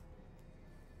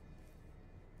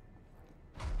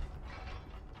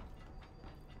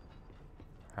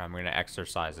 I'm gonna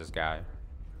exercise this guy.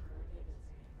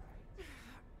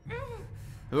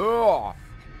 Oh!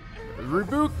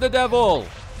 Rebuke the devil!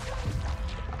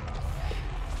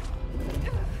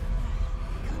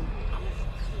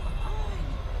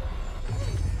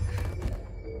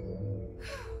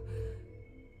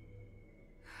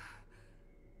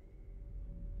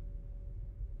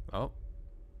 Oh.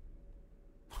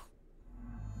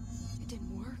 It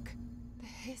didn't work. The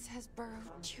hiss has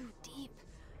burrowed too deep.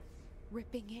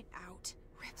 Ripping it out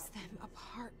rips them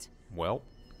apart. Well,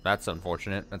 that's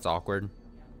unfortunate. That's awkward.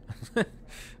 Jesse,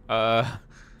 Oh,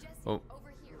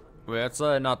 over here. let's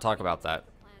not talk about that.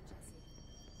 The plan, Jesse.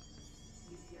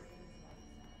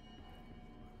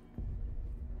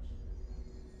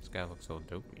 This guy looks so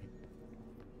dopey.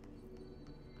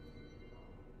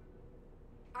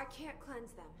 I can't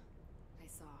cleanse them. I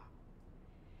saw.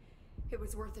 It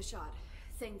was worth a shot.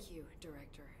 Thank you,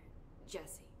 Director.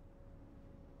 Jesse.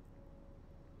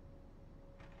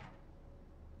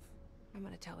 I'm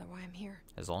gonna tell her why I'm here.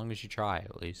 As long as you try,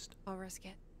 at least. I'll risk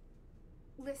it.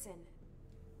 Listen.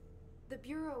 The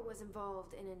Bureau was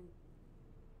involved in an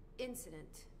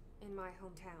incident in my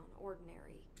hometown,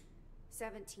 Ordinary,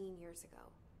 17 years ago.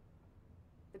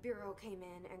 The Bureau came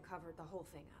in and covered the whole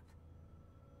thing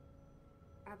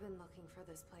up. I've been looking for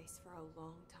this place for a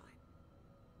long time.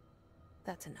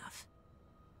 That's enough.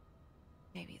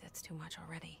 Maybe that's too much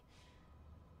already.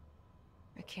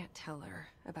 I can't tell her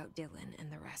about Dylan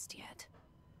and the rest yet.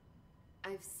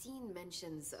 I've seen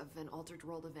mentions of an Altered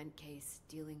World event case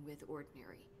dealing with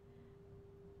Ordinary.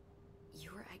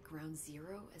 You were at Ground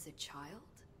Zero as a child?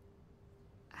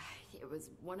 It was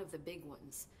one of the big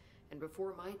ones, and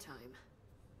before my time.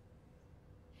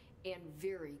 And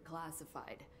very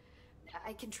classified.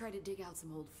 I can try to dig out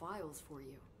some old files for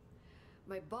you.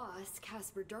 My boss,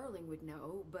 Casper Darling, would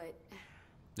know, but...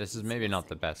 This is maybe not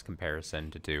the best comparison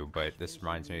to do, but this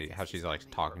reminds me how she's like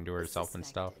talking to herself and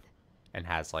stuff, and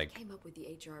has like Came up with the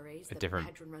HRAs, a the different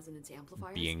hadron resonance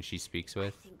amplifiers. being she speaks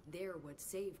with. I think they're what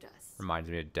saved us. Reminds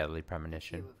me of Deadly A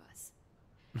Premonition. few of us.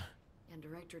 And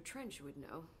Director Trench would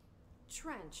know.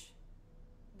 Trench,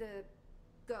 the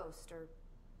ghost, or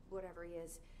whatever he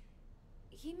is,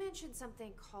 he mentioned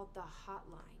something called the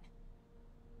hotline.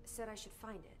 Said I should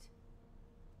find it.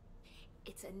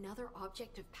 It's another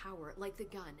object of power, like the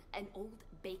gun, an old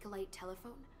Bakelite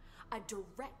telephone, a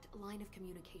direct line of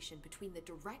communication between the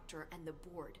director and the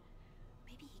board.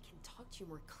 Maybe he can talk to you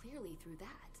more clearly through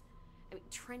that. I mean,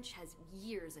 Trench has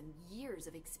years and years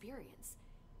of experience.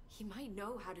 He might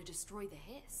know how to destroy the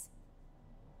hiss.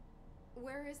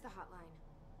 Where is the hotline?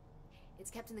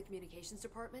 It's kept in the communications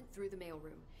department through the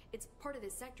mailroom. It's part of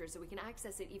this sector, so we can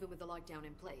access it even with the lockdown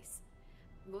in place.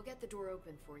 We'll get the door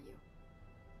open for you.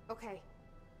 Okay,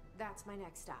 that's my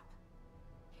next stop.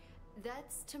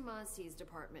 That's Tomasi's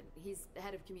department. He's the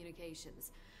head of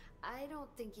communications. I don't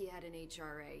think he had an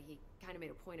HRA. He kind of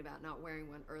made a point about not wearing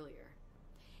one earlier.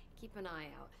 Keep an eye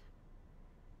out.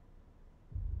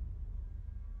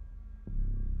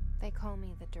 They call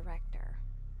me the director.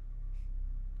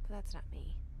 But that's not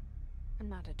me. I'm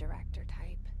not a director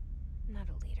type. I'm not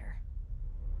a leader.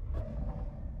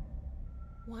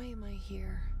 Why am I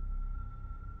here?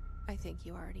 I think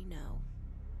you already know.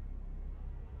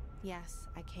 Yes,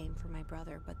 I came for my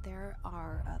brother, but there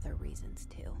are other reasons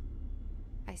too.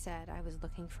 I said I was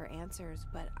looking for answers,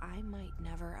 but I might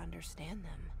never understand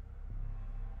them.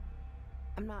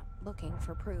 I'm not looking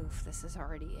for proof. This is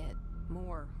already it.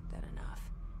 More than enough.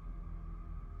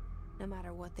 No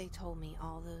matter what they told me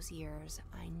all those years,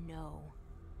 I know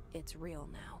it's real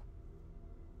now.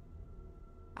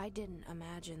 I didn't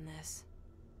imagine this.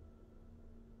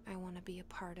 I want to be a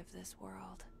part of this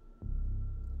world.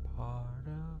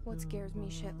 What scares me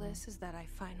shitless is that I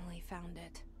finally found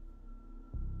it.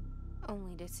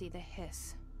 Only to see the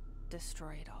hiss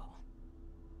destroy it all.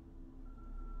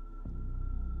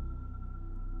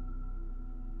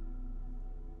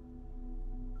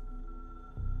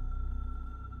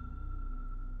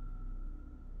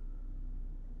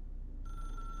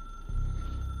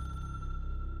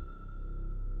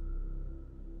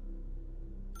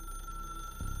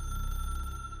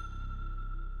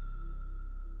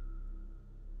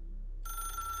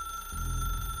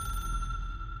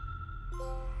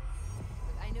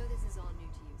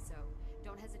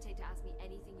 to ask me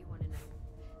anything you want to know.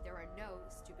 There are no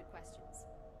stupid questions.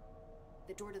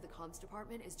 The door to the comms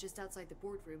department is just outside the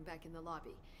boardroom back in the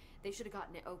lobby. They should have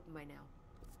gotten it open by now.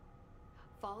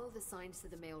 Follow the signs to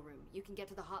the mailroom. You can get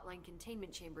to the hotline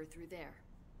containment chamber through there.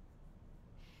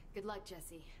 Good luck,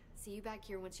 Jesse. See you back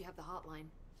here once you have the hotline.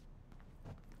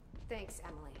 Thanks,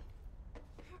 Emily.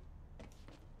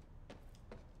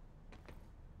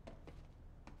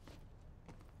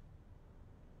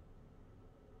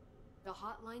 The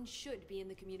hotline should be in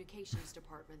the communications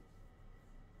department.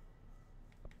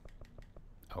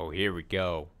 Oh, here we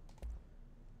go.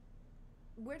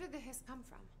 Where did the hiss come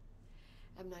from?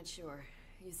 I'm not sure.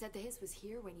 You said the hiss was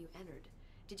here when you entered.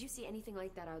 Did you see anything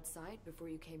like that outside before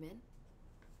you came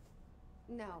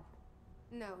in? No.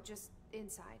 No, just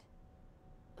inside.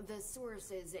 The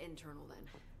source is internal then.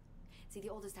 See, the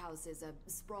oldest house is a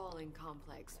sprawling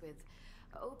complex with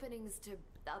openings to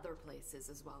other places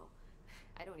as well.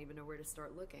 I don't even know where to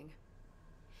start looking.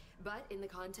 But in the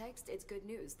context, it's good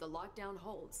news. The lockdown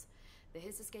holds. The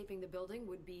hiss escaping the building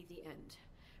would be the end.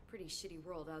 Pretty shitty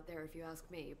world out there if you ask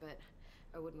me, but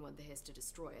I wouldn't want the hiss to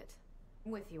destroy it.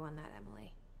 With you on that,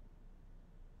 Emily.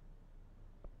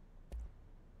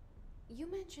 You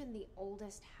mentioned the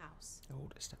oldest house. The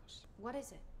oldest house. What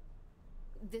is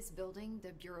it? This building,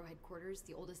 the Bureau headquarters,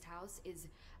 the oldest house, is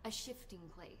a shifting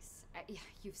place.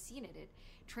 You've seen it. It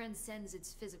transcends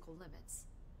its physical limits.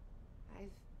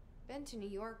 I've been to New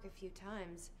York a few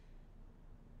times.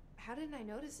 How didn't I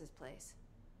notice this place?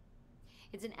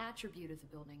 It's an attribute of the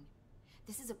building.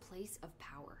 This is a place of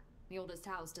power. The oldest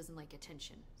house doesn't like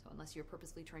attention, so unless you're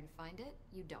purposely trying to find it,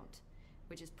 you don't,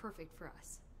 which is perfect for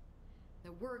us.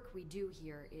 The work we do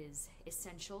here is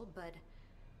essential, but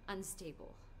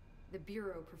unstable. The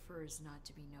Bureau prefers not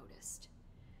to be noticed.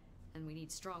 And we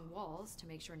need strong walls to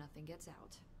make sure nothing gets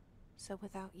out. So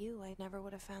without you, I never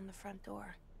would have found the front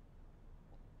door.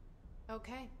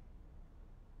 Okay.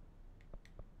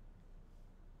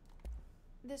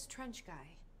 This Trench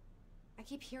guy. I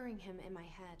keep hearing him in my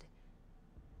head.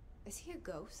 Is he a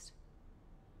ghost?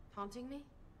 Haunting me?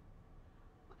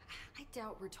 I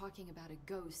doubt we're talking about a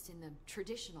ghost in the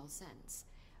traditional sense,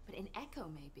 but an echo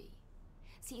maybe.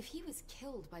 See, if he was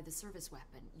killed by the service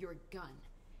weapon, your gun,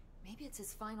 maybe it's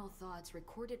his final thoughts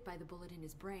recorded by the bullet in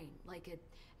his brain, like a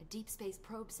deep space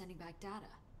probe sending back data.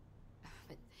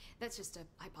 But that's just a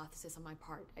hypothesis on my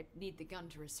part. I need the gun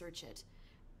to research it.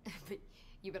 But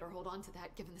you better hold on to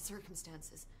that given the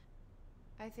circumstances.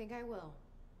 I think I will.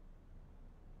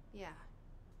 Yeah.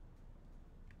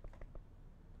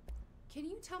 Can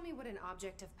you tell me what an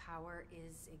object of power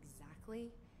is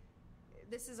exactly?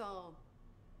 This is all,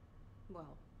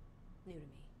 well, new to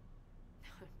me.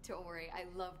 Don't worry, I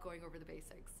love going over the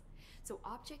basics. So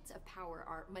objects of power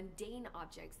are mundane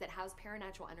objects that house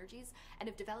paranatural energies and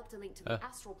have developed a link to the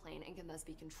astral plane and can thus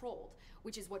be controlled,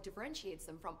 which is what differentiates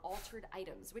them from altered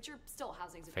items, which are still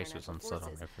housings of paranatural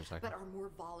forces, but are more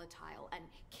volatile and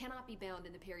cannot be bound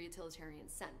in the pure utilitarian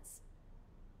sense.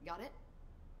 Got it?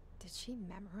 Did she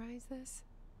memorize this?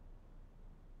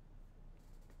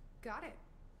 Got it.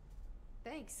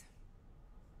 Thanks.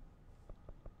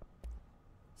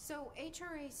 So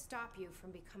HRA stop you from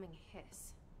becoming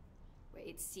hiss? Well,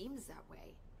 it seems that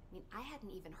way. I mean, I hadn't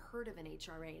even heard of an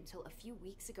HRA until a few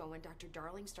weeks ago when Dr.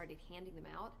 Darling started handing them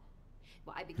out.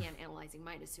 Well, I began analyzing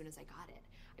mine as soon as I got it.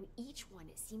 I mean, each one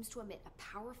seems to emit a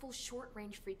powerful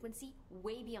short-range frequency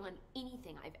way beyond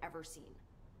anything I've ever seen.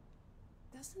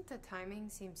 Doesn't the timing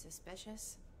seem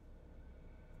suspicious?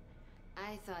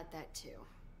 I thought that too.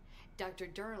 Dr.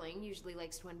 Darling usually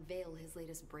likes to unveil his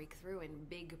latest breakthrough in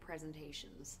big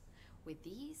presentations. With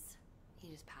these,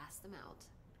 he just passed them out.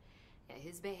 Yeah,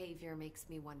 his behavior makes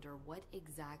me wonder what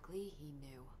exactly he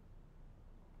knew.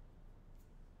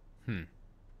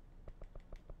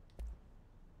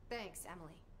 Thanks,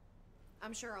 Emily.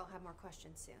 I'm sure I'll have more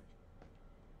questions soon.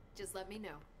 Just let me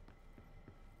know.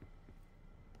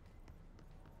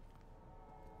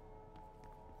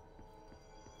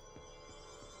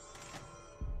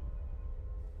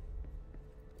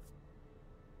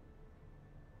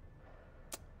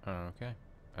 Okay.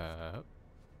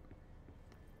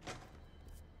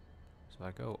 So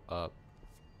I go up.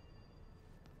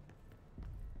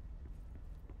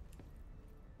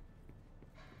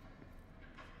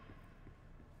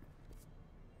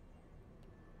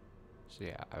 So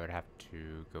yeah, I would have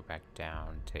to go back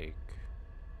down, take...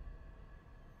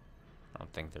 I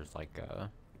don't think there's like a...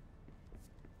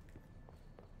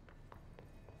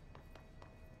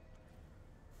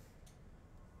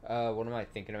 what am I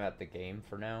thinking about the game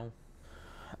for now?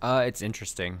 It's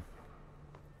interesting.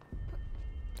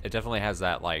 It definitely has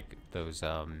that, like, those,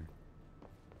 I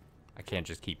I can't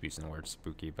just keep using the word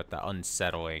spooky, but the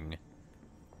unsettling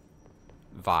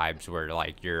vibes where,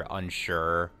 like, you're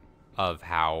unsure of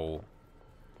how...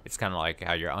 It's kind of like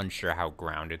how you're unsure how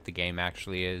grounded the game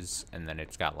actually is, and then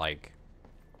it's got, like...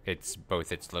 It's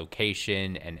both its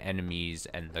location and enemies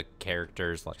and the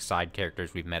characters, like, side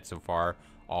characters we've met so far,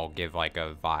 all give, like,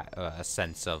 a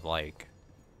sense of, like...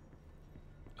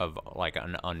 Of, like,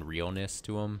 an unrealness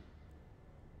to them.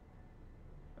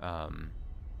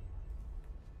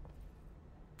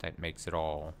 That makes it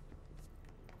all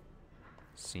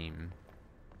seem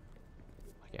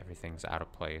like everything's out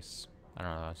of place. I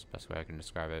don't know, that's the best way I can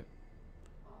describe it.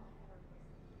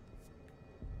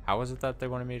 How was it that they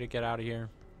wanted me to get out of here?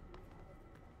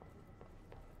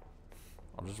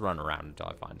 I'll just run around until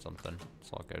I find something. It's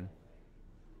all good.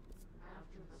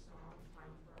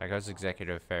 That goes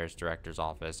Executive Affairs Director's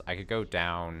office. I could go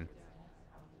down.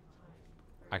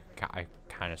 I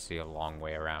kind of see a long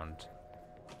way around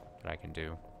that I can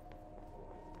do.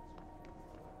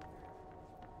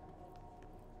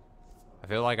 I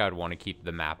feel like I'd want to keep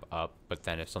the map up, but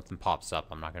then if something pops up,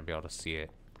 I'm not going to be able to see it.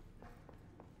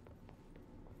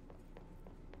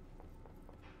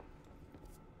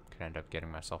 Could end up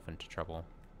getting myself into trouble.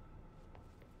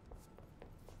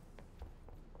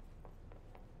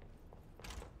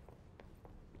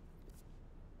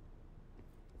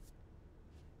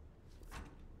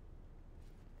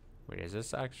 Wait, is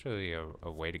this actually a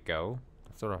way to go?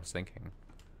 That's what I was thinking.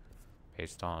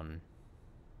 Based on...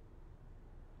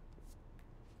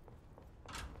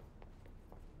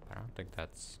 I don't think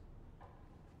that's...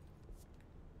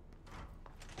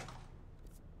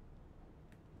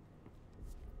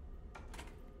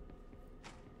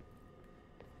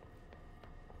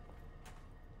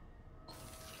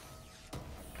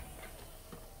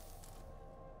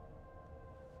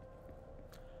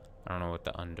 I don't know what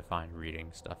the undefined reading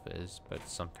stuff is, but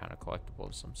it's some kind of collectible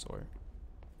of some sort.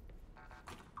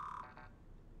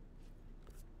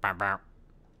 Bow, bow.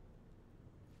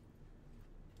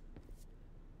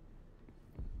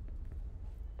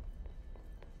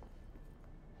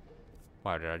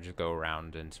 Wow, did I just go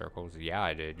around in circles? Yeah,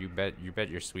 I did. You bet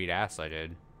your sweet ass I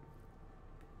did.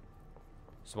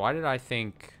 So why did I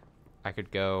think I could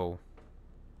go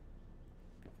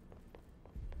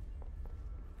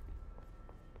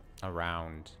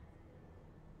around?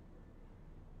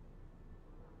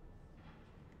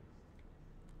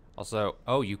 Also,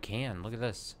 oh, you can. Look at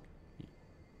this.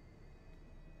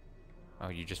 Oh,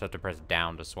 you just have to press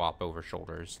down to swap over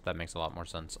shoulders. That makes a lot more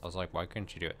sense. I was like, why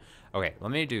couldn't you do it? Okay,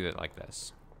 let me do it like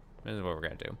this. This is what we're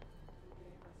gonna do.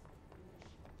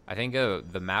 I think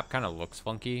the map kind of looks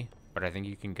funky, but I think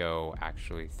you can go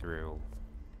actually through.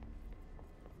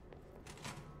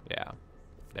 Yeah,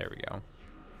 there we go.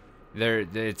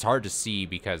 It's hard to see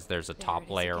because there's a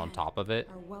top layer on top of it.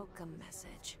 Our welcome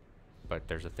message. But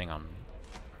there's a thing on.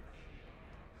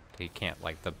 You can't,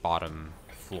 like, the bottom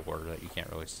floor that you can't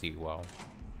really see well.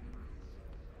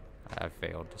 I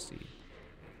failed to see.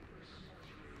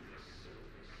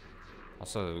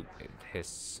 Also, it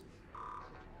hiss.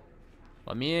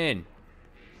 Let me in.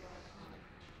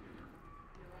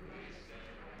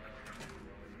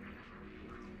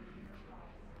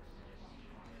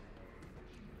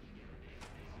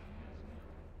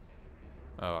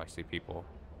 Oh, I see people.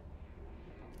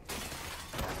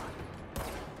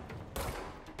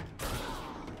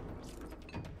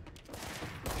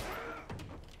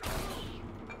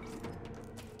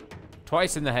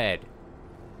 Twice in the head.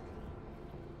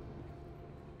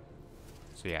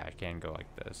 So yeah, I can go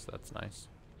like this. That's nice.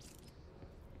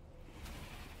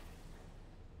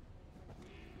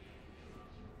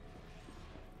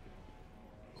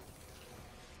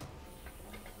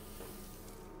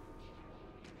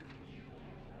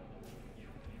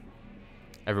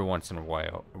 Every once in a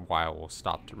while we'll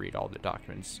stop to read all the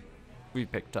documents we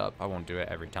picked up. I won't do it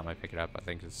every time I pick it up. I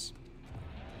think it's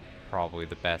probably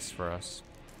the best for us.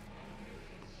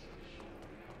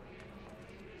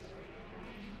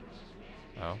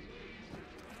 Oh.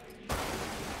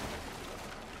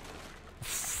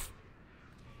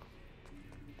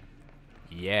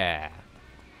 Yeah.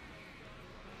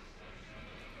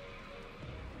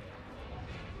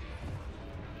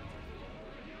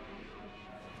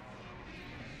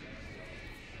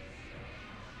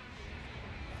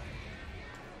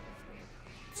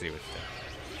 Let's see what's there.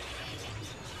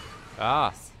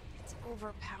 Ah. It's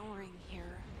overpowering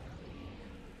here.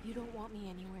 You don't want me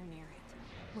anywhere near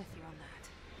it. With you on that.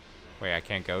 Wait, I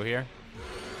can't go here?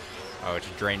 Oh, it's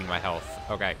draining my health.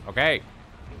 Okay, okay.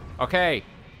 Okay.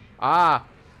 Ah.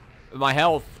 My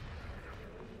health.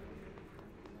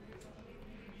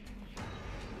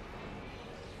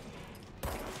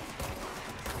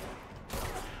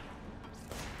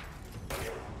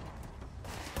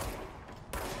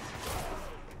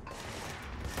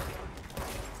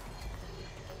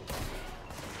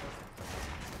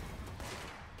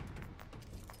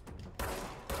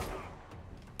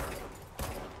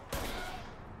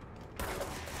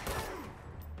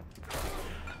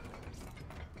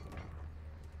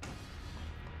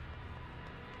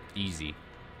 Easy.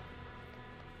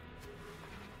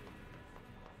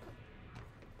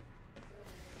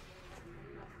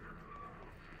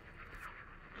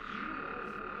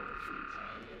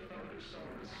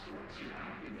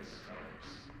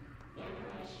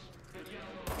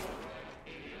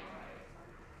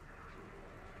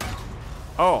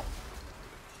 Oh.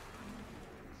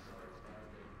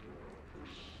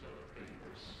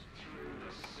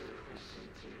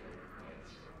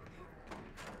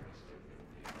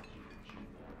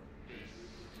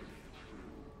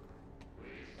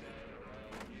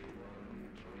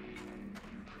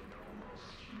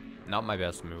 Not my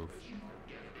best move.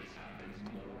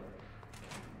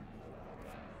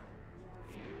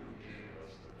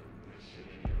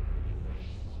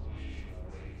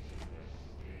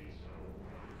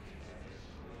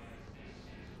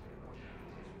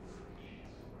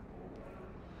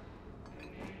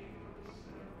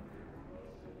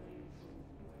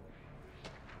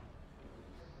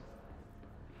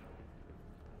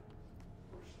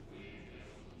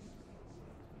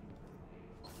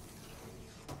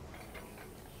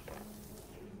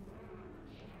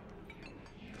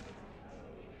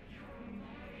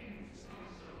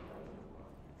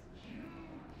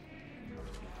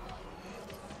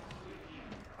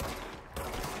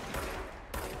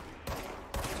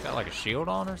 Got like a shield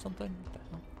on or something? What the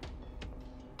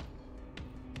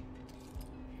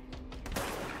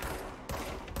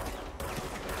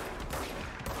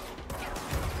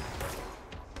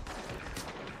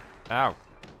hell? Ow.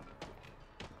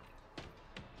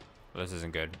 This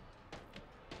isn't good.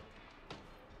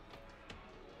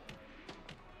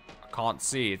 I can't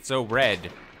see. It's so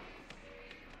red.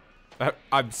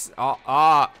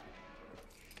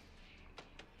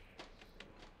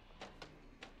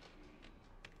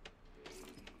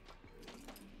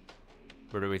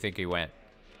 Where do we think he went?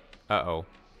 Uh-oh.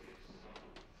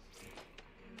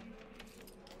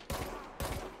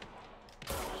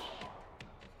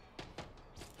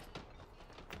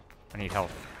 I need help.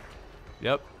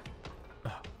 Yep.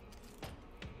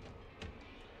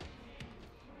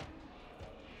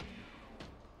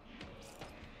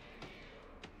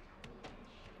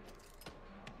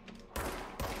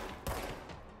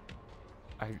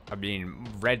 I mean,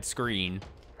 red screen.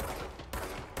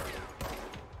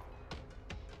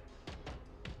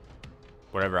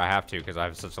 Whatever I have to, because I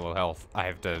have such low health. I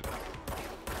have to...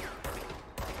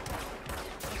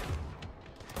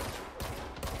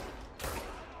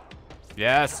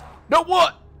 Yes! No,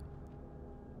 what?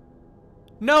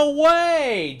 No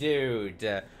way,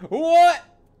 dude! What?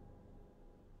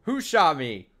 Who shot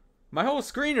me? My whole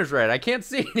screen is red. I can't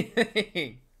see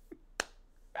anything.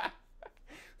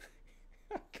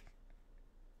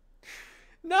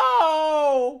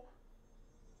 No!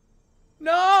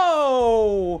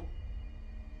 No!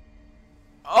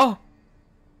 Oh!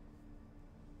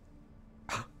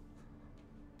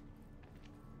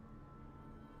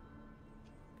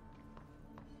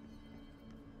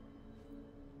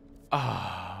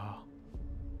 Ah.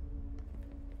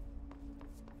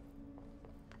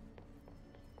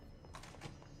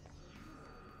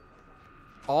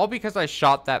 All because I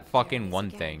shot that fucking one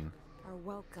thing. Our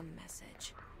welcome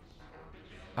message.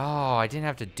 Oh, I didn't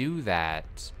have to do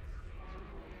that.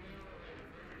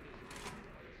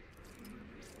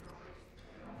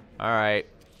 Alright.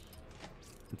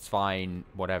 It's fine.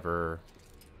 Whatever.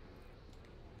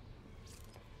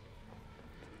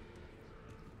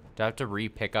 Do I have to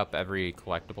re-pick up every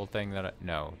collectible thing that I...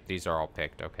 No, these are all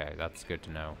picked. Okay, that's good to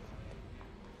know.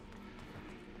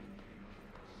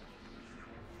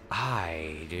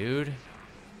 Aye, dude.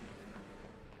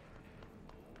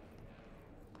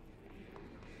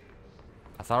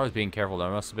 I thought I was being careful. There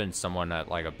must have been someone at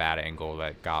like a bad angle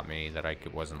that got me that I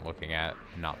wasn't looking at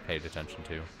and not paid attention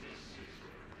to.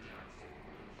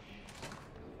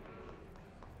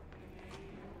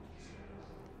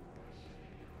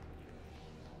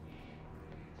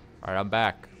 Alright, I'm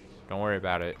back. Don't worry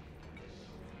about it.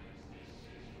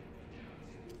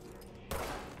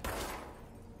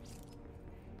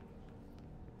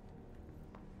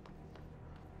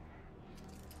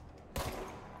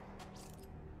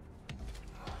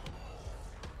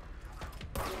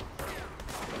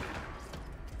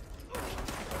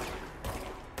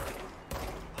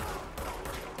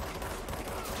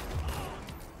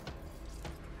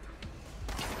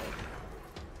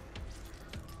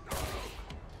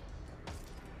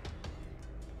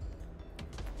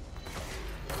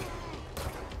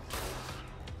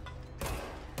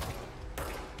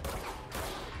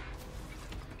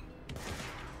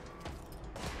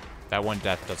 That one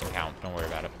death doesn't count. Don't worry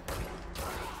about it.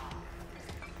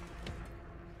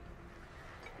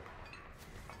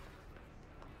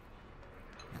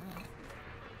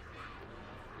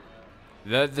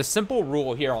 The simple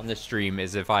rule here on this stream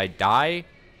is if I die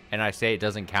and I say it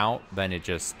doesn't count, then it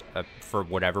just, for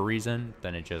whatever reason,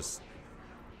 then it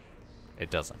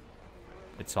doesn't.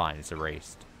 It's fine. It's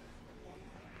erased.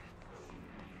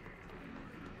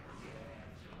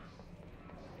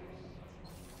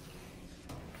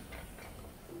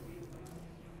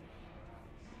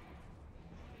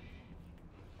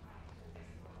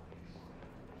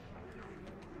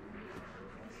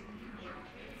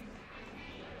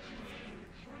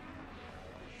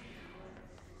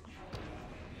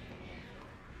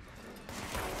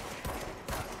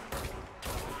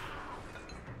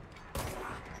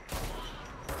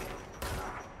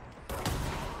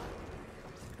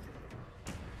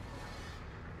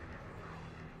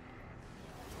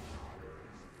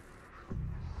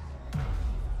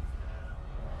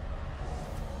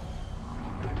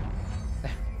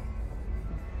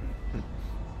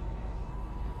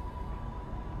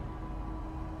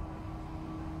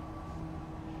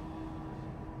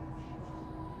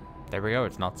 There we go.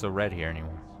 It's not so red here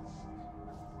anymore.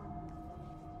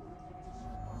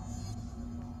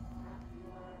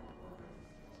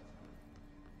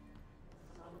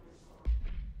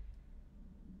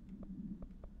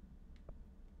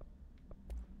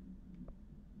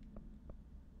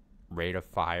 Rate of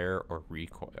fire or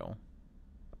recoil.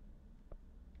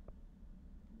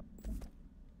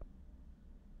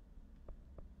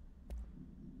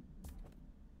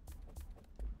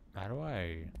 How do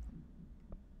I...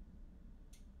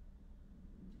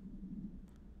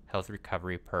 Health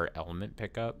recovery per element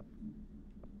pickup.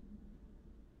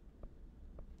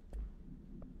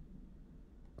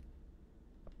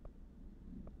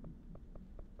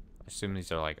 Assume these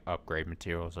are like upgrade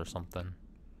materials or something.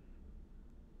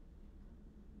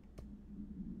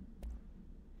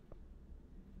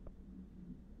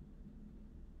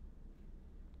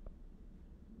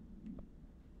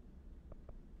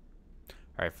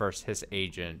 Alright, first, his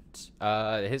agent.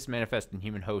 His manifest in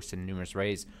human hosts in numerous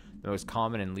ways. The most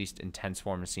common and least intense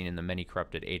form is seen in the many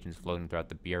corrupted agents floating throughout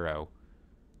the Bureau.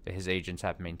 His agents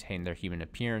have maintained their human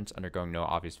appearance, undergoing no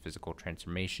obvious physical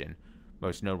transformation.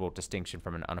 Most notable distinction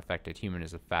from an unaffected human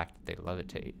is the fact that they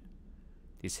levitate.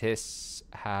 These hiss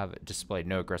have displayed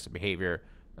no aggressive behavior,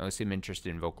 and only seem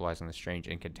interested in vocalizing the strange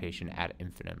incantation ad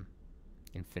infinitum.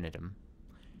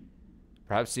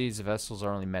 Perhaps these vessels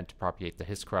are only meant to propagate the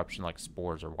hiss corruption like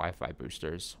spores or Wi-Fi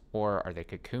boosters, or are they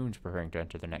cocoons preparing to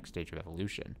enter the next stage of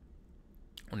evolution?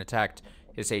 When attacked,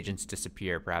 his agents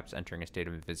disappear, perhaps entering a state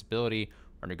of invisibility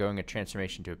or undergoing a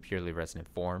transformation to a purely resonant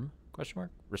form? Question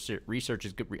mark. Research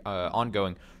is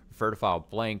ongoing. Refer to file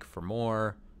blank for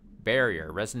more.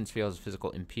 Barrier. Resonance field is a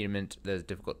physical impediment that is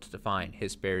difficult to define.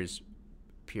 Hiss barriers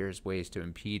appears ways to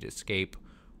impede escape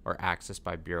or access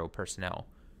by Bureau personnel.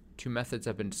 2 methods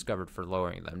have been discovered for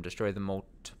lowering them. Destroy the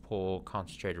multiple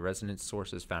concentrated resonance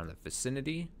sources found in the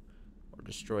vicinity, or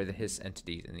destroy the hiss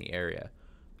entities in the area.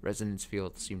 Resonance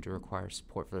fields seem to require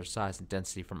support for their size and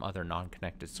density from other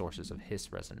non-connected sources of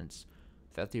hiss resonance.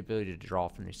 Without the ability to draw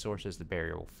from these sources, the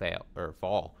barrier will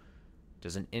fall.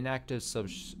 Does an inactive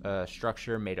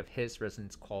structure made of hiss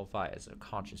resonance qualify as a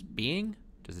conscious being?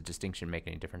 Does the distinction make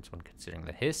any difference when considering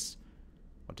the hiss?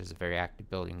 What does a very active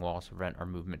building walls prevent our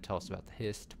movement tell us about the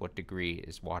hiss? To what degree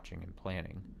is watching and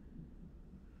planning?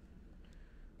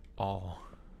 All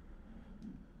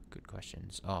good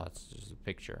questions. Oh, it's just a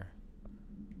picture.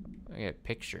 Yeah,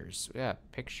 pictures. Yeah,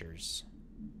 pictures.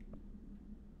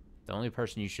 The only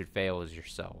person you should fail is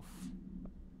yourself.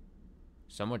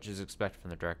 So much is expected from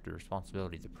the director. The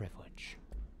responsibility, the privilege.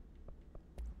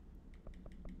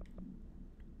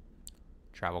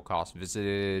 Travel costs.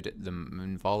 Visited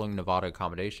the following Nevada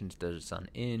accommodations: Desert Sun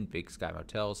Inn, Big Sky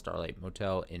Motel, Starlight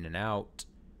Motel, In and Out,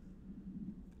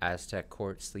 Aztec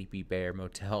Court, Sleepy Bear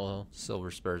Motel,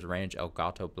 Silver Spurs Ranch, El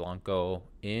Gato Blanco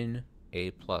Inn,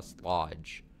 A+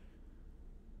 Lodge.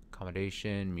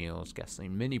 Accommodation, meals,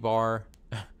 gasoline minibar.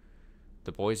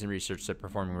 The boys in research said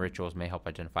performing rituals may help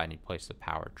identify any place of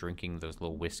power. Drinking those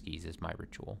little whiskeys is my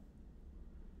ritual.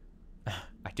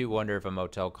 I do wonder if a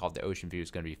motel called the Ocean View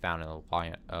is going to be found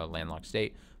in a landlocked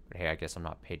state. But hey, I guess I'm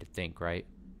not paid to think, right?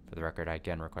 For the record, I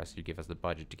again request you give us the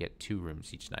budget to get 2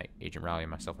 rooms each night. Agent Rowley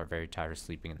and myself are very tired of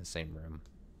sleeping in the same room.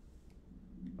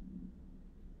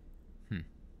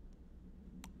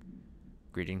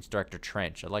 Greetings, Director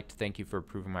Trench. I'd like to thank you for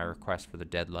approving my request for the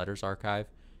Dead Letters Archive.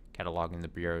 Cataloging the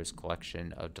Bureau's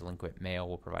collection of delinquent mail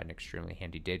will provide an extremely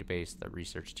handy database that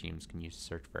research teams can use to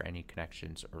search for any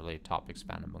connections or related topics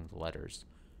found among the letters.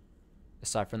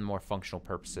 Aside from the more functional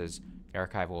purposes, the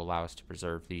archive will allow us to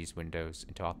preserve these windows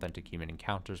into authentic human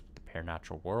encounters with the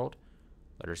paranatural world.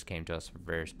 Letters came to us from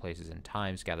various places and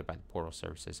times, gathered by the portal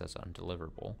services as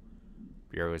undeliverable.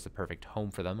 Bureau is the perfect home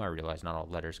for them. I realize not all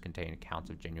letters contain accounts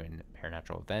of genuine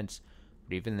paranatural events,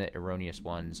 but even the erroneous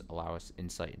ones allow us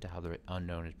insight into how the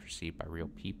unknown is perceived by real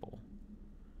people.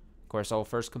 Of course, I will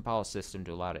first compile a system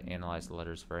to allow to analyze the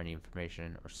letters for any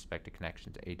information or suspected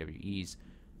connection to AWEs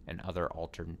and other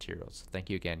altered materials. Thank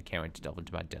you again. Can't wait to delve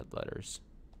into my dead letters.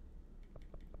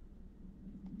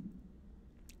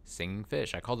 Singing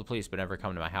fish. I called the police, but never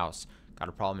come to my house. Got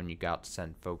a problem, and you got to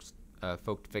send folk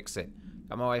to fix it.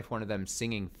 Got my wife one of them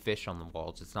singing fish on the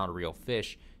walls. It's not a real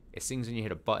fish. It sings when you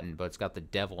hit a button, but it's got the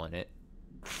devil in it.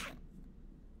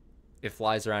 It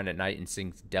flies around at night and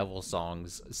sings devil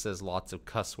songs. Says lots of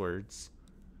cuss words.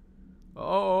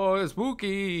 Oh, it's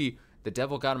spooky! The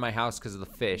devil got in my house because of the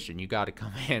fish, and you got to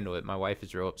come handle it. My wife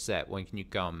is real upset. When can you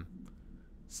come?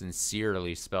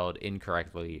 Sincerely spelled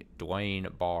incorrectly.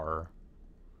 Dwayne Barr.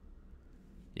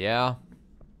 Yeah.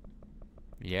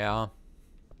 Yeah.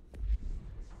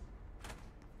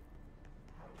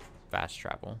 Fast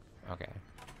travel. Okay.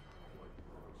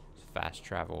 Fast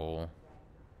travel.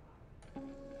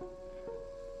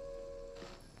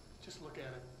 Just look at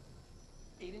it.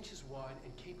 8 inches wide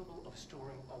and capable of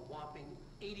storing a whopping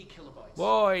 80 kilobytes.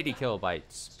 Whoa, 80 kilobytes.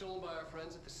 Stolen by our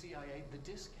friends at the CIA, the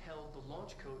disk held the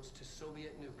launch codes to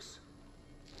Soviet nukes.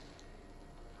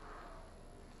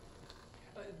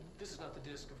 This is not the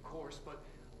disk, of course, but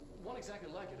one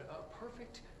exactly like it. A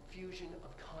perfect fusion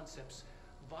of concepts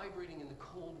vibrating in the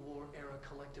Cold War era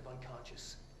collective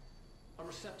unconscious. A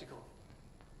receptacle.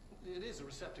 It is a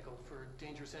receptacle for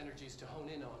dangerous energies to hone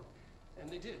in on. And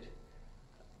they did.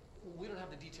 We don't have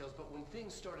the details, but when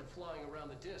things started flying around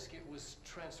the disk, it was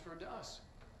transferred to us.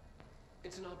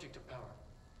 It's an object of power.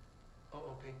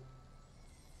 OOP.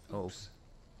 Oops.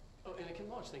 Oh, and it can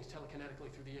launch things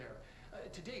telekinetically through the air.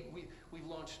 To date, we've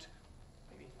launched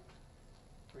maybe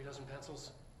 3 dozen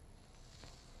pencils.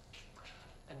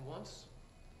 And once,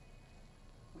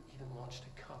 we even launched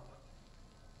a cup.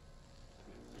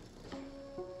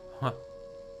 Huh.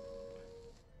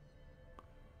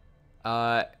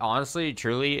 Honestly,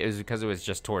 truly, it was because it was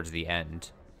just towards the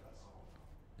end.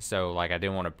 So, like, I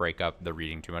didn't want to break up the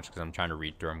reading too much because I'm trying to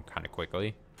read through them kind of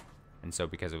quickly. And so,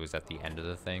 because it was at the end of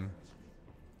the thing,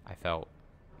 I felt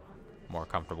more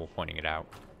comfortable pointing it out.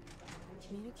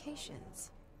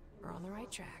 Communications. We're on the right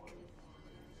track.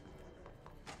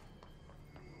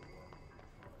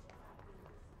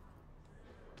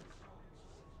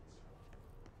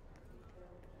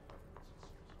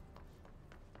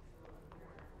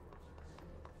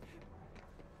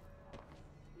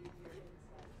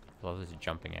 I love this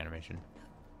jumping animation.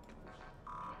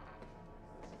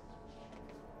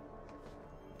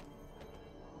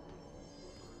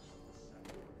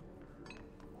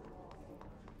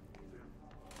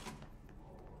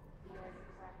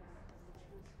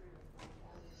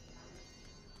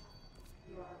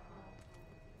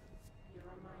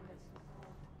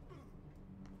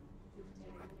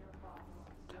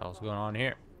 What the hell's going on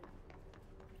here?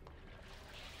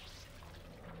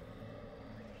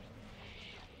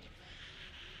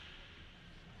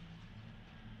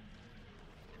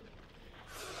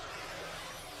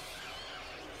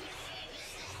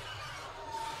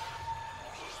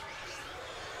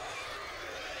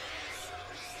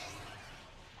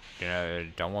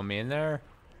 You don't want me in there?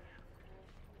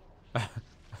 An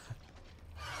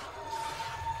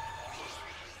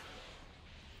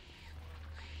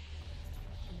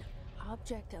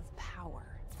object of power.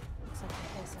 Looks like the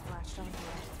place I've latched onto it.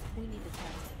 We need to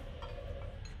test it.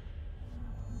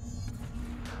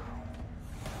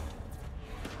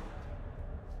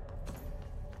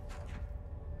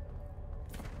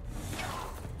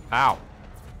 Ow.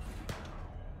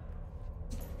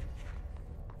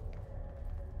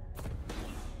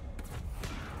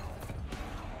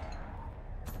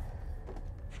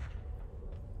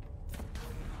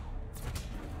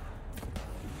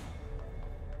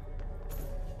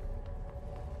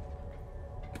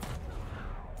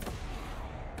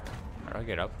 How do I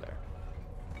get up there?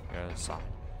 Go to the side.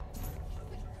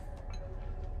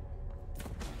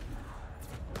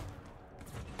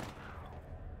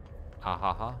 Ha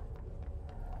ha ha.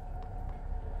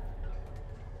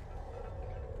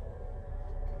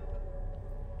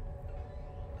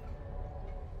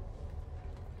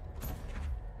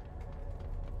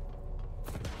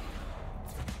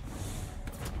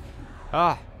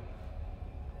 Ah.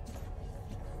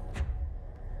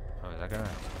 Oh, is that gonna?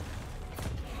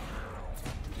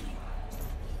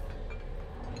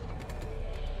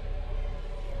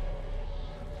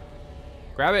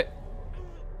 Grab it.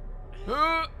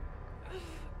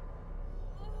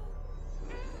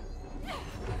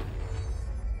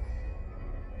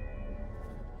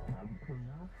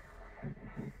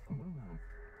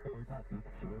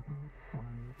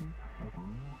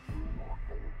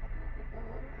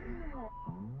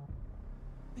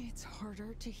 It's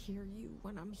harder to hear you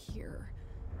when I'm here.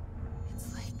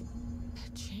 It's like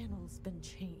the channel's been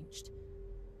changed.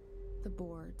 The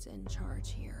board's in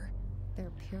charge here.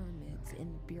 They're pyramids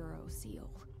in the bureau seal.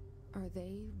 Are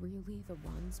they really the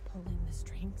ones pulling the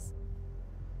strings?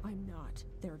 I'm not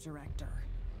their director.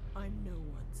 I'm no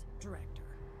one's director.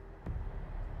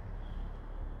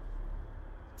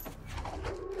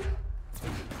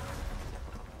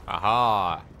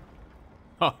 Aha!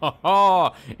 Ha ha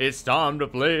ha! It's time to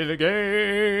play the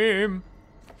game!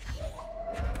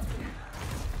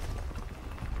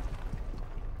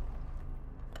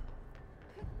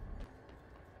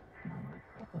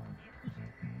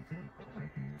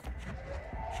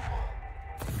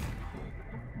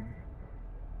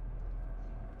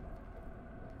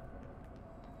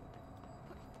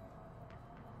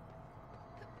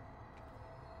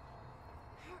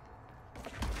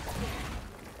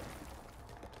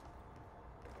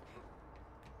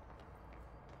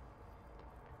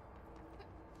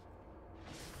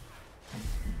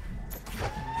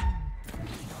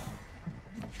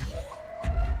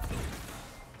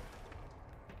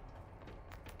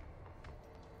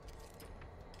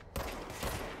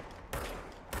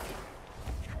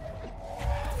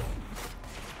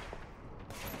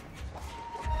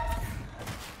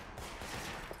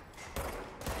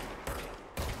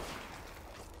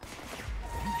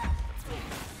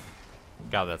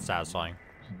 God, that's satisfying.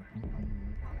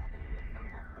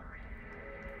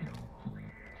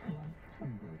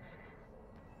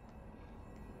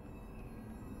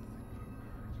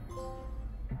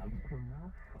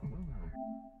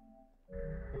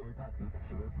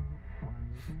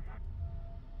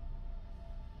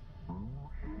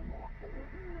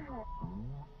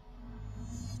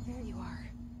 There you are.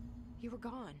 You were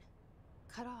gone.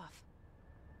 Cut off.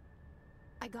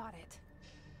 I got it.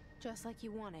 Just like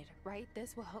you wanted, right?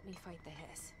 This will help me fight the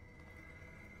hiss.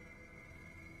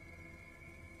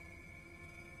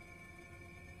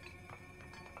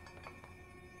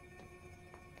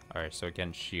 Alright, so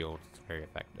again, shield. It's very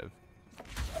effective.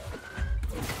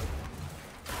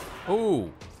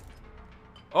 Ooh!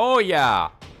 Oh yeah!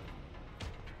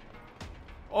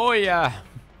 Oh yeah!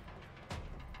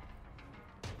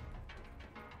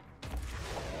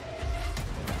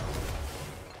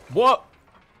 What?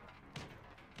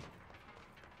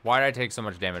 Why did I take so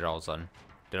much damage all of a sudden?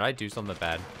 Did I do something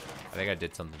bad? I think I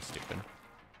did something stupid.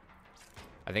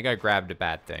 I think I grabbed a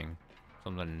bad thing.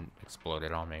 Something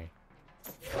exploded on me.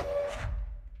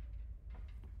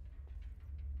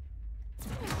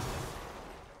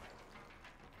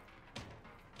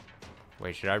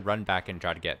 Wait, should I run back and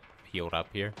try to get healed up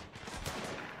here?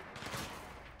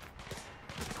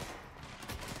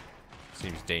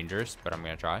 Seems dangerous, but I'm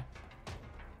gonna try.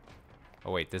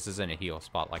 Oh wait, this isn't a heal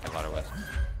spot like I thought it was.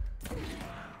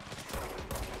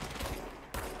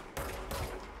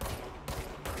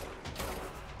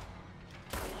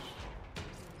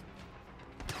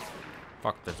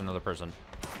 Fuck, there's another person.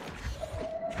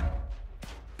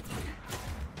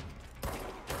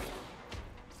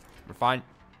 We're fine.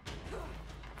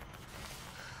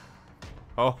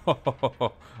 Oh,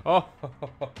 oh,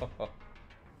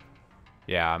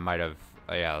 yeah, I might have.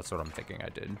 Yeah, that's what I'm thinking I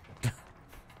did.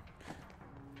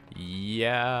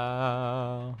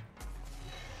 Yeah.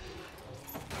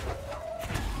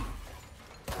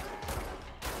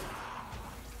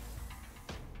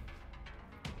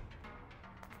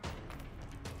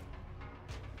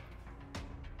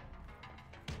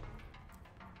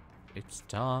 It's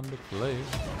time to play.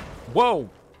 Whoa!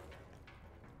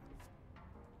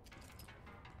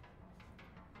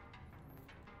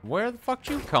 Where the fuck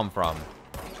did you come from?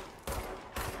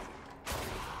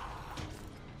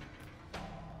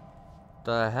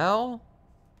 The hell?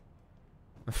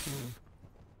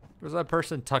 Where's that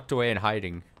person tucked away and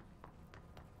hiding?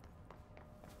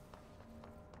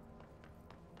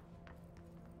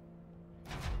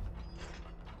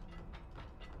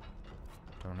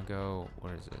 Don't wanna go.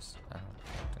 What is this? I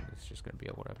don't think it's just gonna be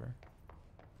a whatever.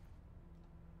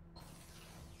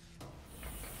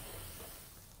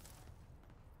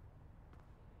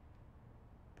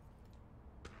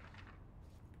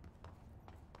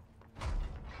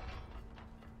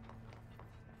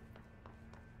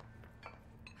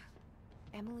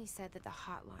 Emily said that the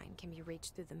hotline can be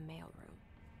reached through the mailroom.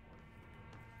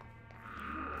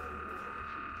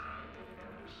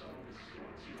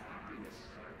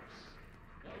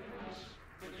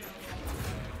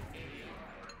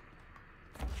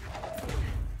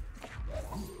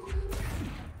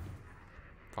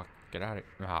 Fuck, get out of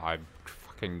here. Oh, I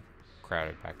fucking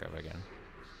crowded back up again.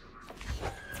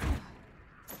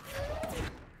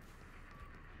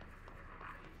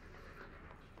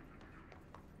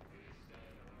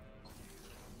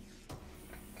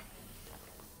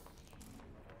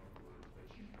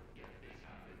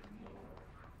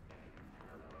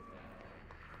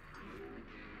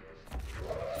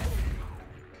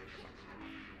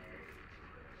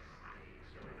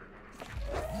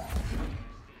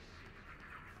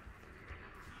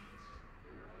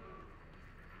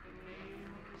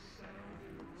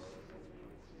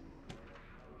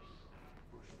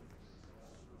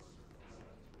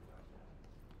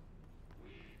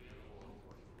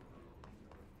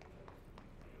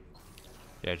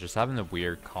 Yeah, just having the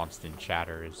weird constant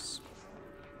chatter is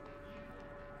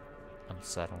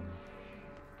unsettling.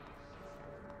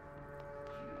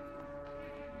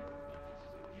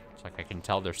 It's like I can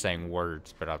tell they're saying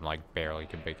words, but I'm like barely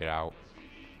can pick it out.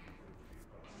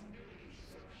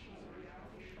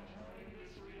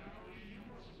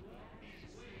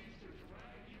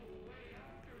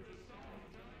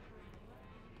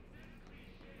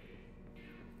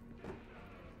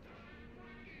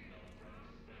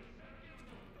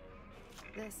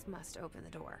 This must open the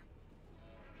door.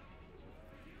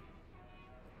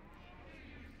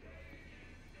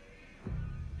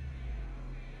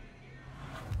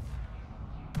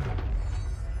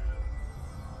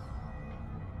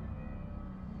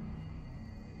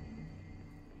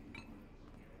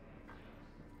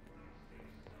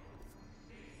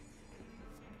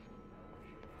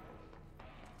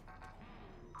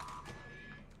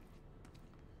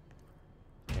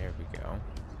 There we go.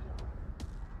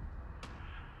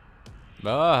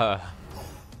 Ah.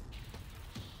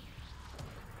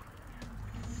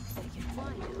 They can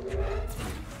fly now.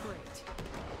 Great.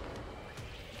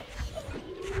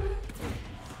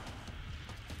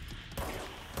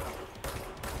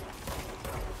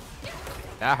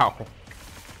 Ow.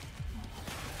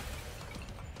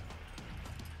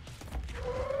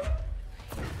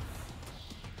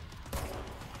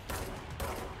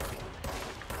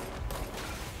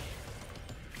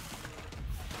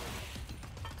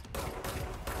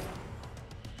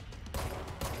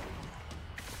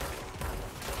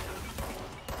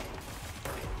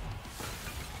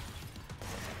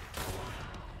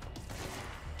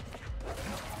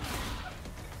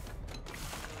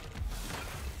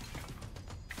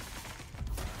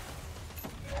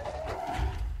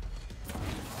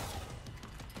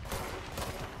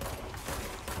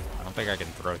 I don't think I can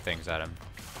throw things at him.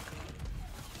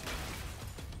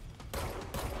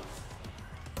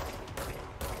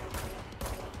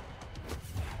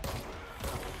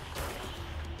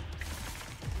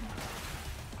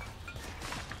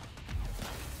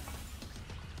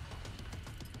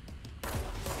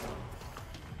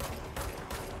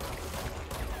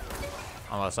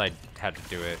 Unless I had to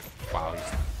do it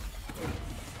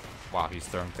while he's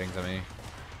throwing things at me.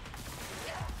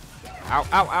 Ow,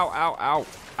 ow, ow, ow, ow.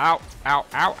 Ow, ow,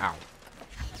 ow, ow.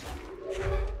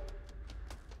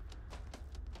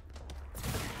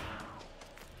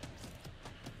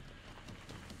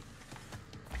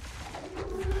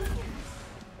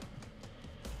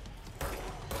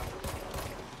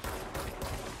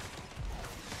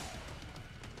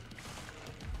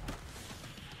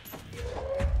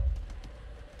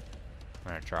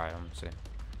 I'm gonna try them, see.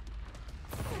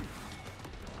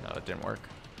 No, it didn't work.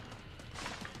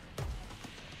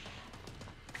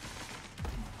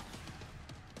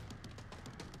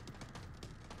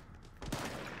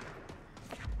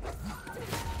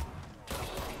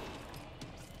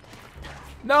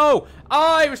 No!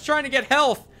 Oh, I was trying to get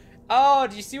health. Oh,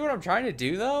 do you see what I'm trying to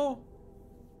do, though?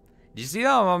 Do you see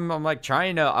how I'm like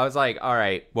trying to... I was like, all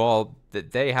right, well,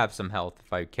 they have some health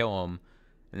if I kill them.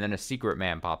 And then a secret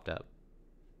man popped up.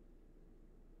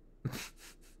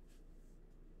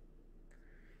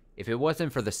 If it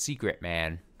wasn't for the secret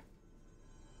man...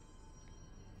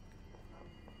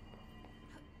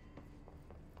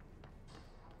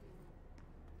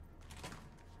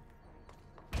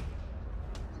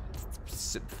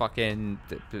 fucking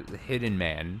the hidden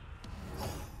man.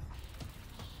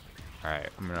 Alright,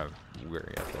 I'm gonna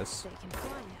worry at this. They can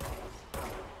fly now.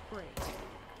 Great.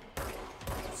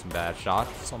 Some bad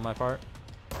shots on my part.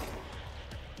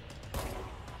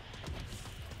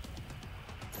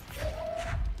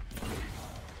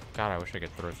 God, I wish I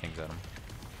could throw things at him.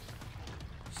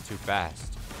 It's too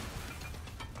fast.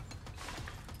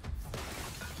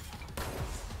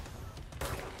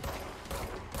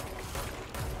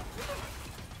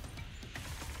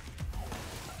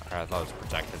 Alright, I thought it was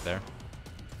protected there.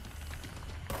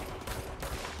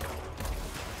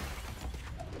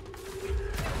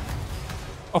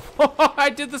 Oh, I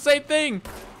did the same thing!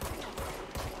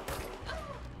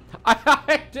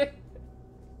 I did...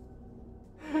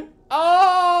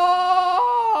 Oh!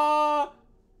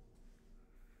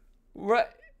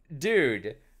 What?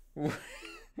 Dude.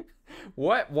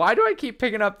 What? Why do I keep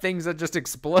picking up things that just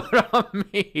explode on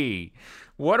me?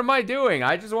 What am I doing?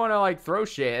 I just want to like throw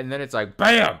shit and then it's like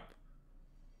BAM!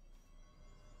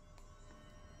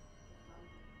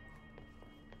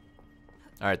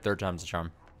 Alright, third time's the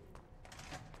charm.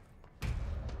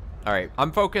 Alright,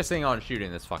 I'm focusing on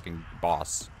shooting this fucking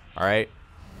boss. Alright?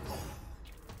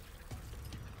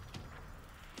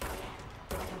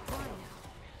 They can fly now.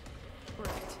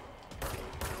 Great.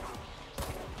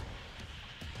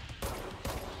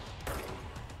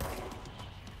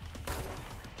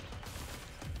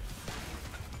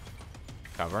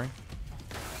 recovering.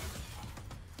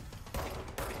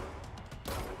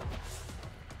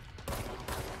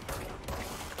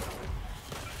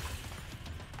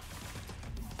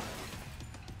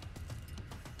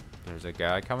 There's a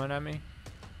guy coming at me.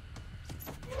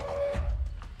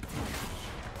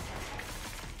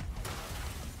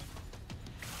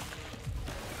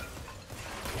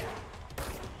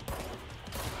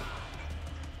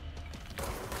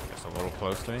 Guess a little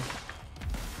close to me.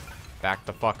 Back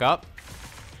the fuck up.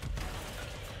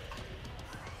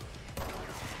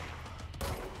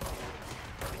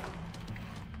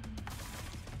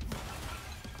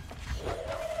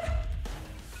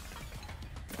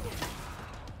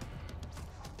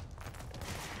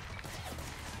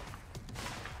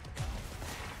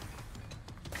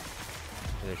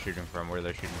 Where are they shooting from? Where are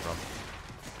they shooting from?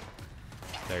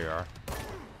 There you are.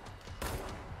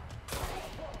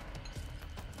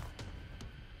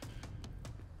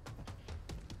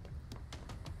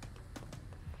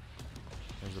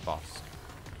 There's the boss.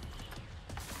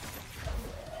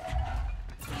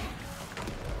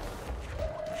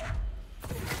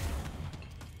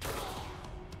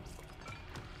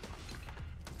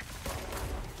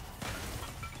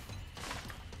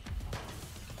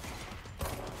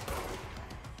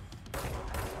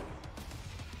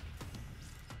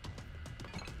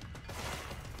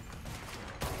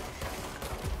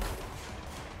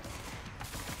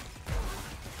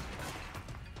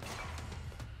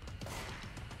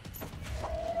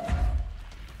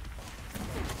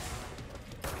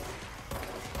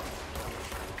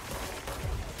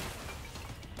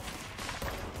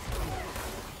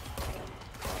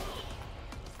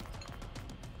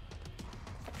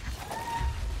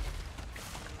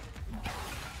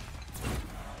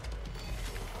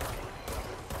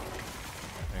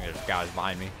 There's guys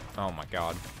behind me. Oh my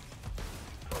god.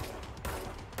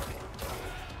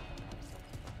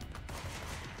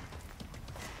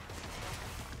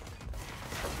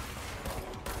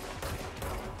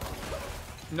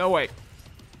 No way.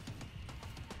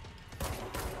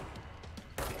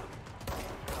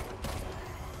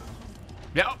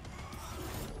 Yep.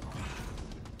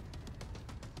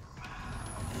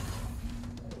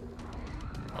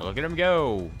 Oh, look at him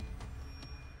go.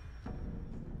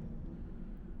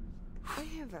 I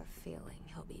have a feeling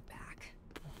he'll be back.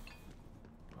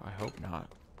 I hope not.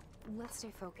 Let's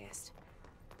stay focused.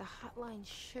 The hotline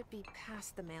should be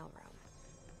past the mailroom.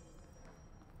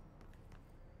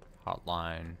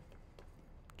 Hotline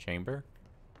chamber.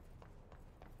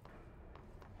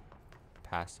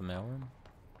 Past the mailroom.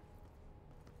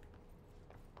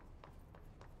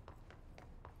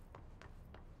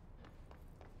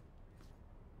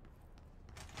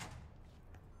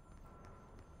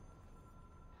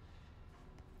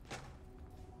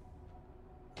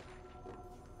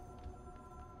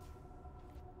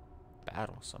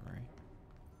 Battle summary.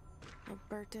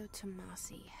 Roberto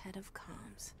Tomasi, head of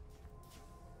comms.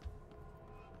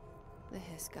 The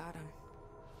hiss got him.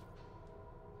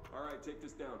 All right, take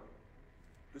this down.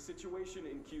 The situation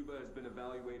in Cuba has been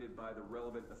evaluated by the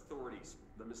relevant authorities.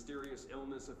 The mysterious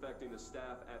illness affecting the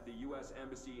staff at the U.S.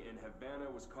 Embassy in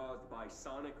Havana was caused by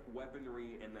sonic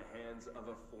weaponry in the hands of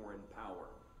a foreign power.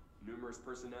 Numerous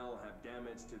personnel have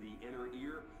damage to the inner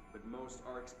ear, but most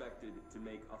are expected to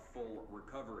make a full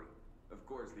recovery. Of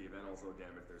course, the event also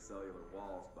damaged their cellular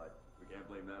walls, but we can't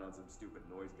blame that on some stupid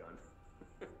noise gun.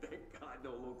 Thank God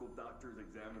no local doctors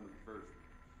examined them first.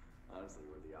 Honestly,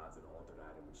 what are the odds an alternate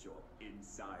item would show up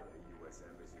inside a U.S.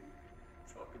 embassy?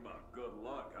 Talk about good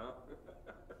luck, huh?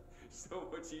 So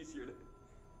much easier to...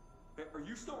 Hey, are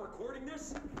you still recording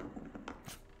this?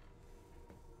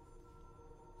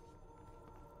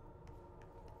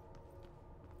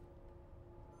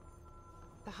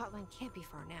 The hotline can't be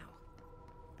far now.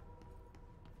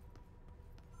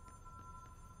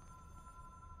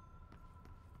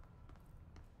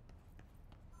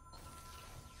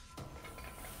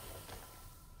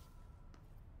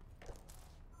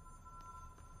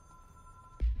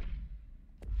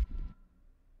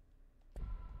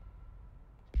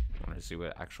 I want to see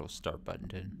what actual start button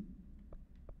did.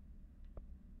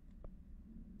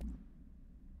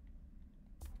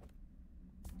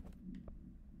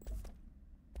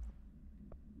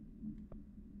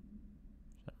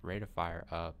 Rate of fire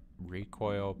up,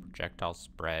 recoil, projectile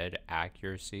spread,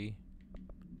 accuracy.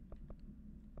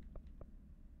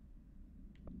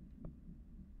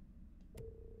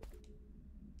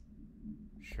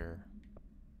 Sure.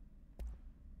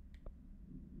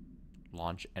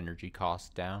 Launch energy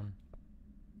cost down.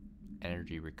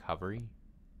 Energy recovery.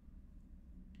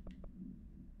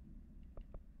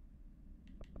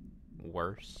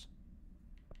 Worse.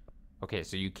 Okay,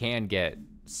 so you can get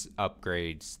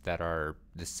upgrades that are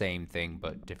the same thing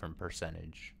but different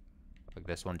percentage. Like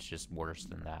this one's just worse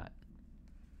than that.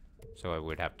 So I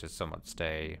would have to somewhat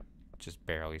stay just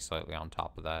barely slightly on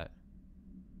top of that.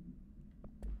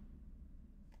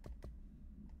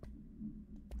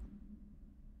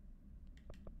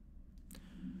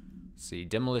 See,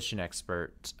 demolition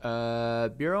expert.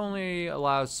 Bureau only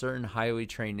allows certain highly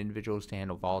trained individuals to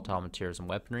handle volatile materials and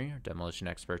weaponry. Demolition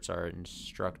experts are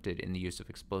instructed in the use of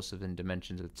explosives in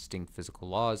dimensions with distinct physical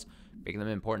laws, making them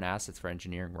important assets for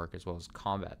engineering work as well as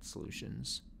combat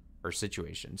solutions or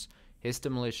situations. Hiss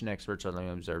demolition experts are the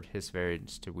only observed Hiss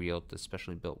variants to wield the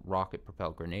specially built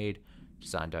rocket-propelled grenade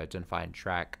designed to identify and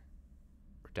track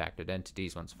redacted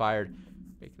entities once fired,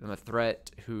 making them a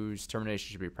threat whose termination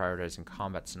should be prioritized in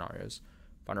combat scenarios.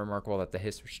 I find it remarkable that the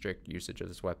Hiss restrict usage of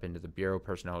this weapon to the Bureau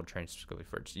personnel trained specifically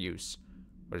for its use.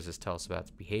 What does this tell us about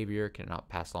its behavior? Can it not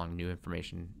pass along new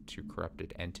information to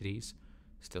corrupted entities?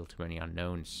 Still too many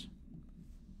unknowns.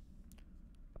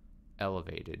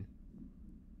 Elevated.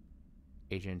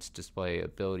 Agents display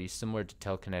abilities similar to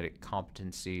telekinetic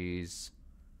competencies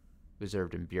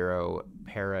observed in Bureau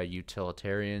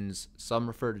para-utilitarians. Some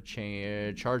refer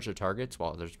to charge their targets,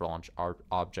 while others launch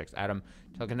objects at them.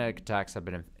 Telekinetic attacks have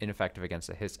been ineffective against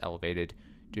the Hiss elevated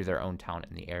due to their own talent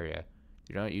in the area.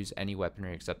 They do not use any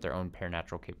weaponry except their own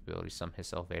paranatural capabilities. Some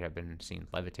Hiss elevated have been seen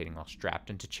levitating while strapped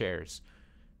into chairs.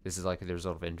 This is likely the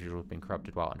result of individuals being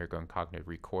corrupted while undergoing cognitive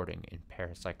recording in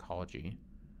parapsychology.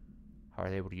 How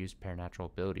are they able to use paranatural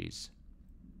abilities?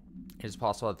 It is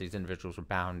possible that these individuals were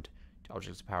bound to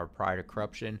objects of power prior to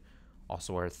corruption.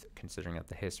 Also worth considering that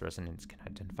the Hiss resonance can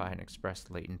identify and express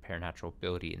latent paranatural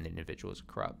ability in the individual as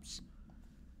corrupts.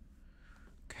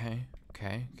 Okay.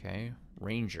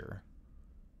 Ranger.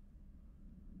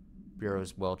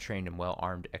 Bureau's well-trained and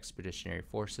well-armed expeditionary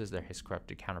forces. Their Hiss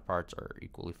corrupted counterparts are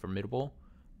equally formidable.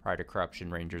 Prior to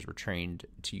corruption, Rangers were trained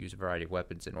to use a variety of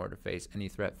weapons in order to face any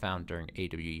threat found during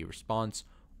AWE response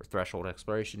or threshold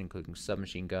exploration, including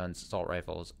submachine guns, assault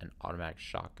rifles, and automatic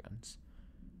shotguns.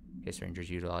 Hiss Rangers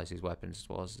utilize these weapons as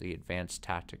well as the advanced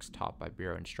tactics taught by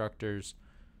Bureau instructors.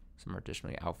 Some are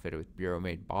additionally outfitted with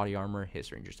Bureau-made body armor.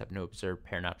 Hiss Rangers have no observed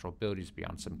paranatural abilities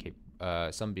beyond some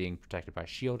being protected by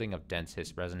shielding of dense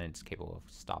Hiss resonance capable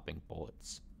of stopping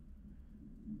bullets.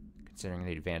 Considering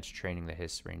the advanced training the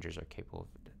Hiss Rangers are capable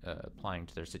of applying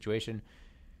to their situation,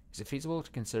 is it feasible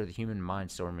to consider the human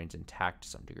mind still remains intact to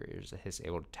some degree, or is the Hiss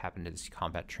able to tap into this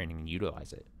combat training and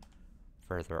utilize it?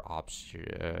 Further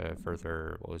observation.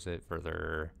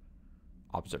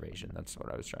 That's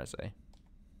what I was trying to say.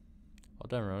 Well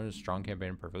done, Rowan. A strong campaign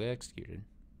and perfectly executed.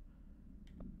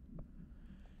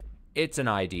 It's an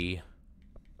ID.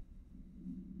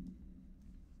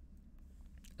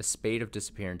 A spate of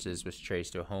disappearances was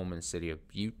traced to a home in the city of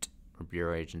Butte, where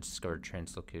Bureau agents discovered a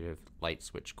translocative light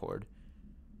switch cord.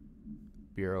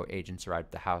 Bureau agents arrived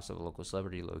at the house of a local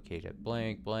celebrity located at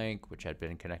blank blank, which had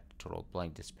been connected to total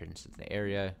blank disappearances in the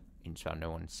area. Agents found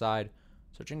no one inside.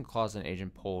 Searching the closet, an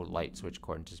agent pulled light switch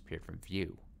cord and disappeared from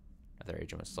view. Another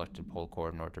agent was selected to pull the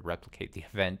cord in order to replicate the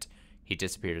event. He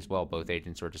disappeared as well. Both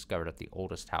agents were discovered at the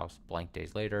oldest house blank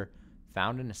days later,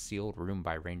 found in a sealed room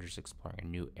by Rangers exploring a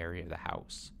new area of the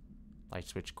house. Light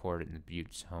switch cord in the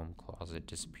Butte's home closet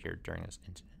disappeared during this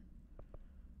incident.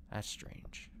 That's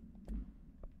strange.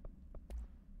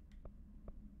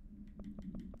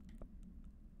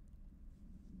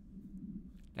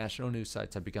 National news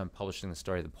sites have begun publishing the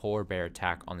story of the polar bear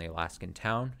attack on the Alaskan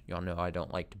town. You all know I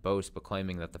don't like to boast, but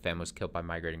claiming that the family was killed by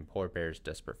migrating polar bears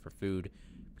desperate for food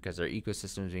because their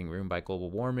ecosystem is being ruined by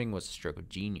global warming was a stroke of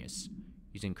genius.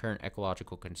 Using current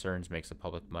ecological concerns makes the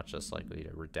public much less likely to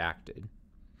redacted.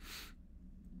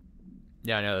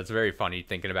 Yeah, I know, that's very funny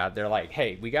thinking about it. They're like,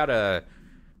 hey, we gotta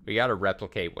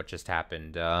replicate what just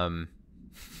happened. Do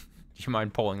you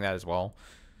mind pulling that as well?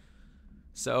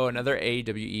 So another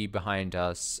AWE behind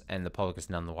us, and the public is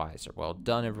none the wiser. Well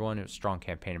done, everyone. It was a strong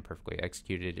campaign and perfectly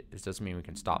executed. This doesn't mean we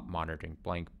can stop monitoring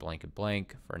blank, blank, and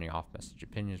blank for any off-message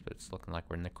opinions, but it's looking like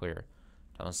we're in the clear.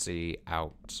 Don't see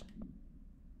out.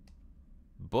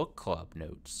 Book club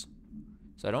notes.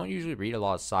 So I don't usually read a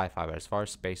lot of sci-fi, but as far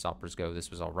as space operas go,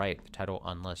 this was alright. The title,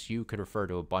 Unless You, could refer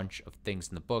to a bunch of things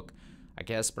in the book, I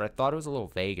guess, but I thought it was a little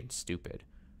vague and stupid.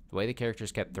 The way the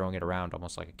characters kept throwing it around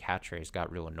almost like a catchphrase got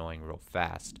real annoying real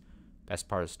fast. Best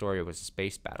part of the story was the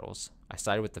space battles. I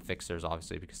sided with the Fixers,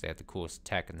 obviously, because they had the coolest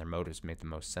tech and their motives made the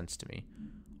most sense to me.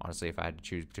 Honestly, if I had to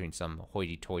choose between some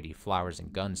hoity-toity flowers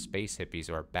and guns space hippies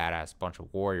or a badass bunch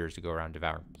of warriors who go around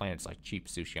devouring planets like cheap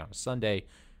sushi on a Sunday,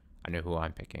 I know who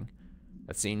I'm picking.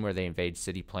 That scene where they invade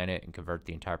City Planet and convert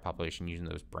the entire population using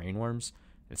those brainworms,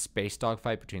 and space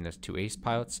dogfight between those two ace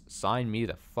pilots. Sign me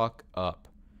the fuck up.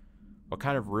 What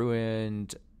kind of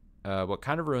ruined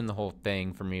the whole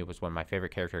thing for me was when my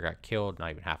favorite character got killed,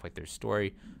 not even halfway through the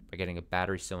story, by getting a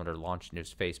battery cylinder launched into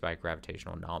his face by a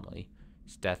gravitational anomaly.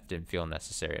 His death didn't feel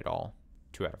necessary at all.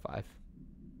 2 out of 5.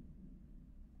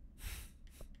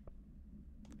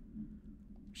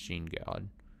 Machine God.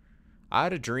 I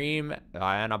had a dream,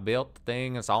 and I built the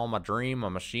thing. It's all my dream. A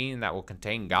machine that will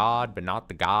contain God, but not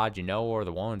the God you know or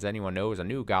the ones anyone knows. A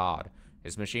new God.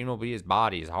 His machine will be his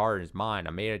body, his heart, his mind.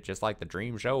 I made it just like the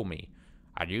dream showed me.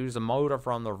 I'd use the motor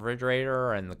from the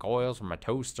refrigerator and the coils from my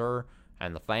toaster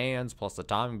and the fans, plus the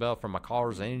timing belt from my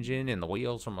car's engine and the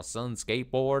wheels from my son's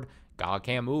skateboard. God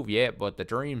can't move yet, but the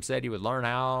dream said he would learn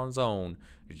how on his own.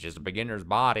 It's just a beginner's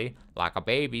body, like a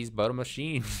baby's, but a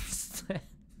machine.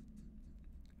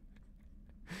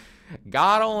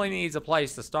 God only needs a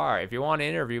place to start. If you want to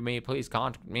interview me, please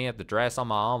contact me at the address on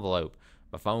my envelope.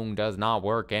 My phone does not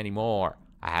work anymore.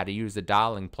 I had to use the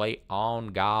dialing plate on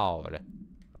God.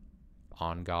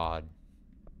 On God.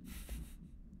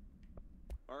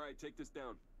 All right, take this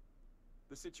down.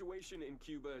 The situation in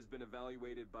Cuba has been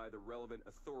evaluated by the relevant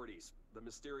authorities. The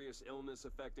mysterious illness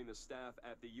affecting the staff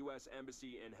at the U.S.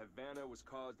 Embassy in Havana was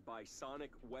caused by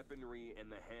sonic weaponry in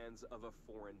the hands of a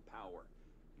foreign power.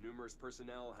 Numerous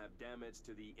personnel have damage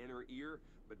to the inner ear,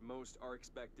 but most are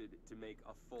expected to make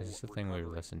a full recovery. This is the thing we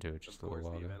listened to just a little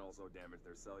while ago. Of course, the event also damaged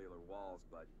their cellular walls,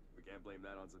 but we can't blame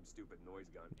that on some stupid noise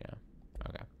gun. Yeah,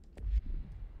 okay.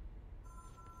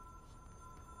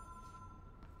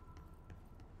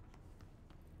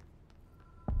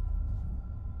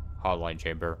 Hotline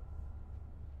chamber.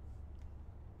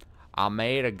 I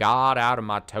made a god out of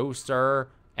my toaster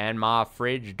and my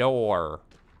fridge door.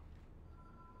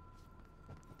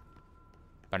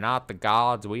 But not the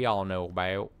gods we all know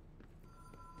about.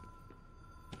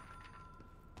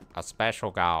 A special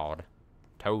god.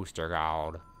 Toaster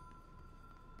god.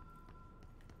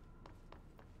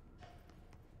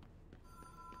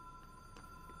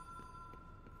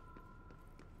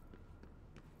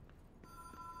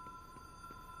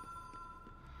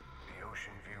 The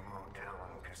Ocean View Motel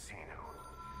and Casino.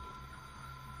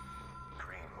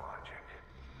 Dream logic.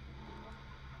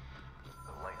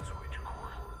 The light switch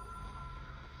cord.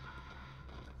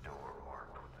 The door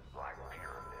marked with the black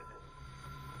pyramid.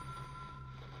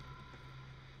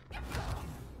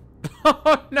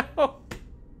 Oh no!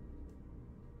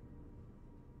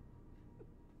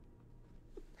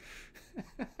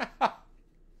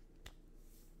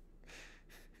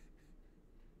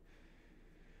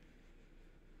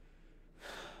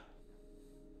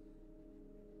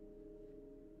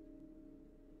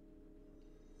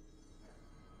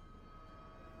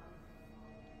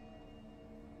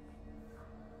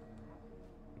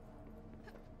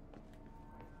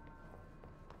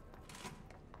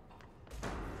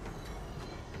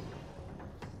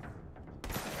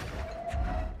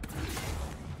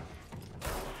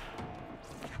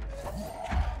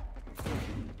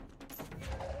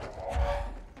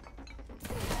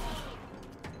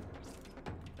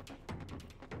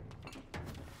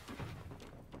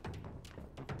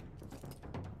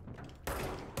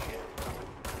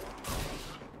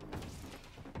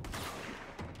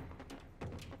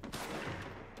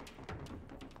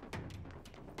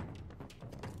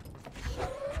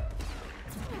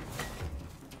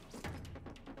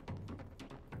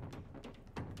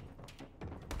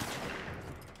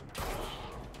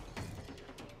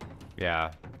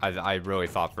 Yeah, I really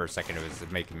thought for a second it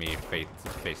was making me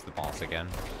face the boss again.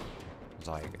 I was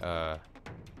like,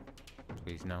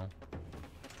 please no.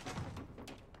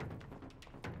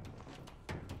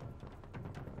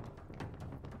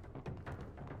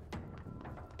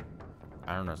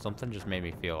 I don't know, something just made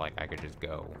me feel like I could just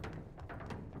go.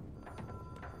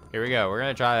 Here we go, we're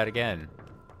gonna try that again.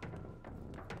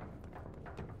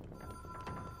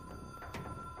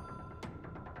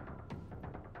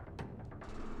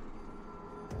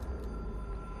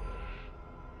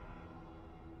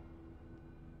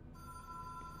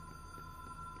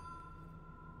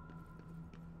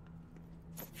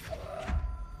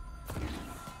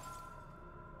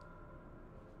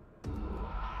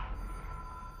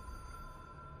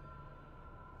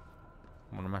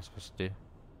 What am I supposed to do?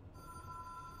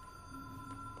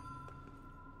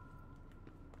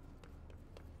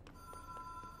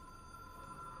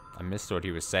 I missed what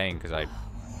he was saying because I...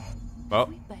 Have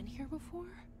we been here before?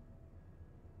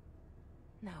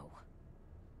 No.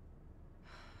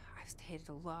 I've stayed at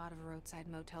a lot of roadside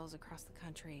motels across the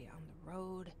country, on the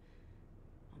road,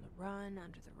 on the run,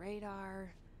 under the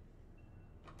radar.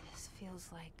 This feels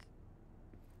like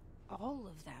all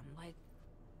of them, like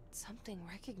something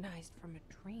recognized from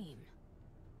a dream.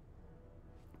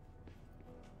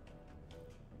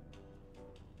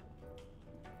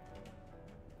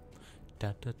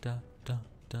 Da da da da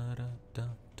da da da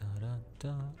da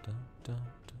da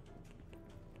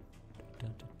da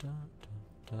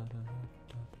da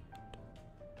da.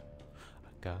 I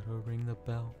gotta ring the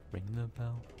bell, ring the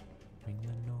bell, ring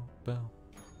the no bell.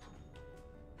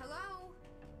 Hello?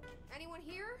 Anyone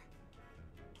here?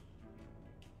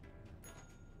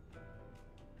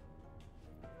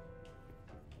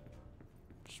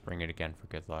 Just ring it again for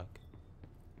good luck.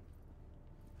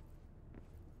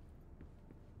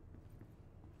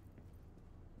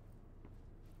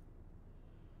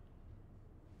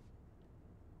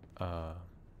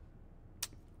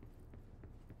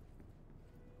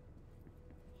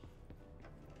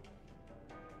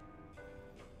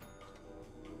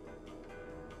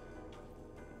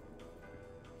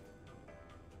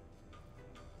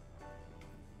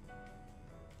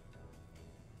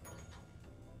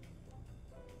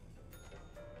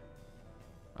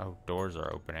 Oh, doors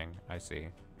are opening. I see.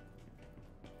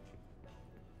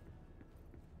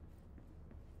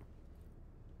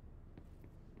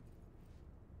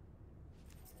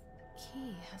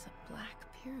 Key has a black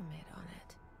pyramid on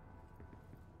it.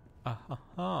 Ah ha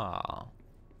ha.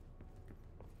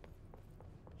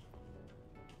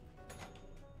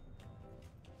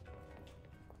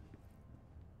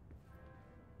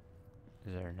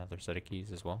 Is there another set of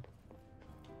keys as well?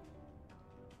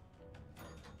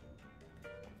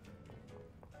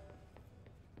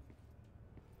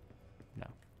 No.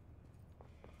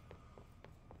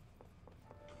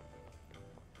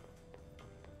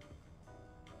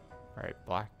 Alright,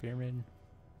 black pyramid.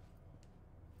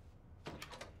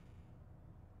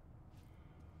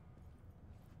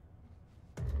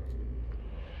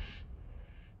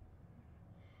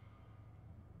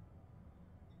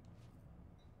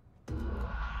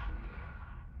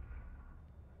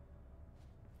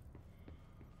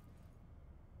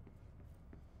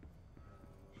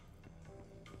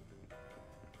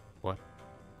 What?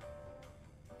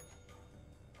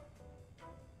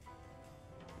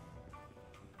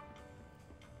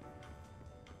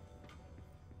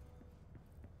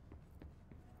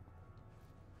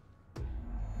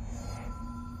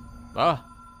 Ah!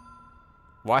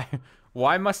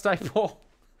 Why must I pull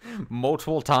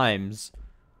multiple times?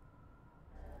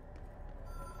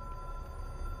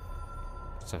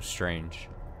 So strange.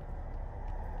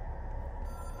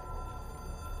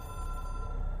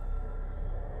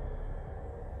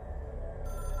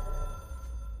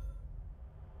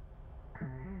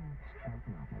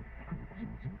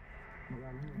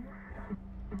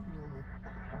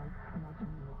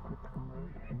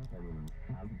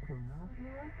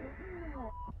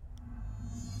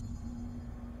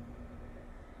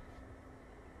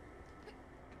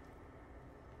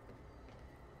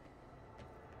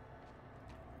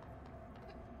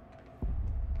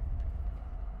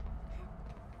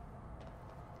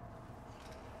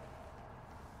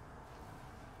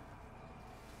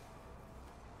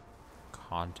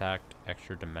 Contact,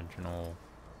 extra dimensional.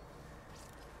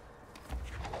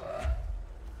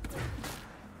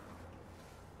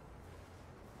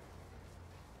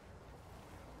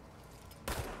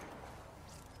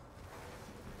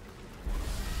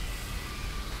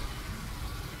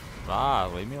 Ah,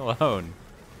 leave me alone.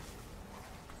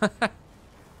 Is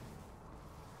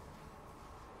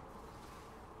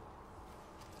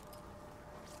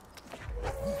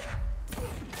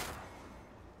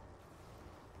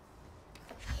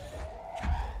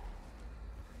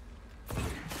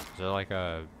there like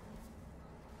a...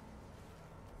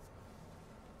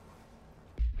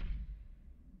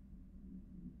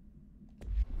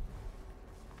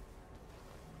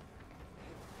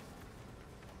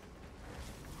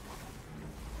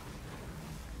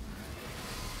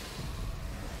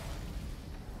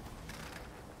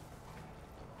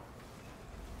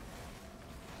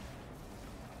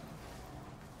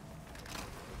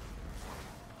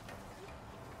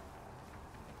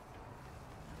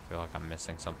 I feel like I'm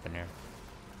missing something here.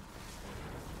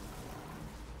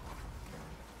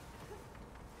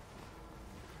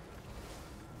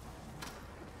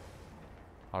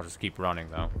 I'll just keep running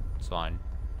though. It's fine.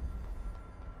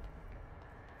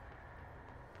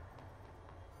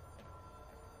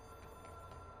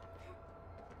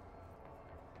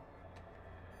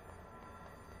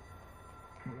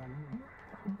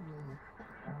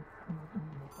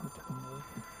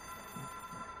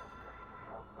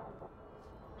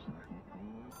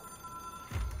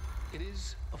 It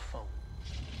is a phone.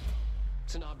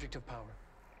 It's an object of power.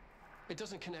 It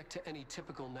doesn't connect to any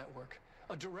typical network.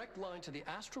 A direct line to the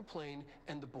astral plane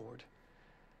and the board.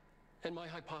 And my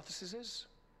hypothesis is,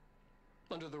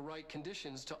 under the right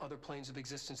conditions, to other planes of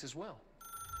existence as well.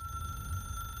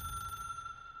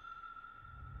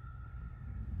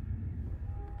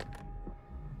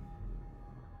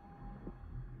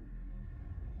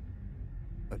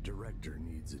 director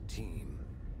needs a team.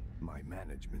 My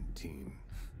management team.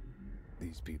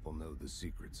 These people know the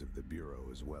secrets of the Bureau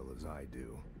as well as I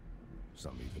do.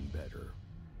 Some even better.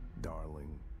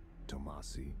 Darling,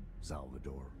 Tomasi,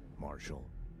 Salvador, Marshall.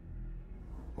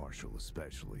 Marshall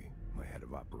especially, my head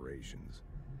of operations.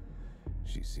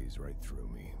 She sees right through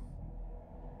me.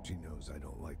 She knows I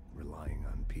don't like relying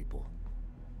on people.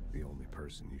 The only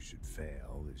person you should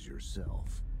fail is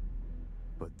yourself.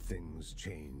 But things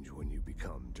change when you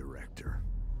become director.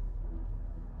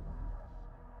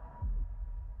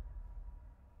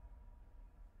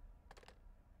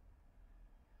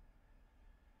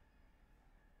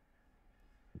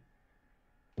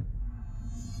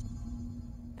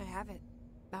 I have it.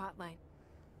 The hotline.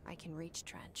 I can reach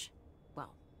Trench.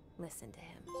 Well, listen to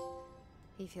him.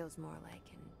 He feels more like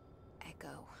an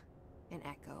echo. An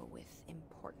echo with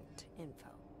important info.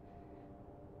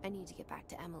 I need to get back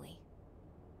to Emily.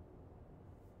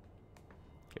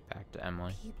 Get back to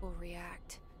Emily. People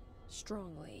react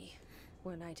strongly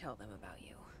when I tell them about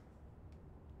you.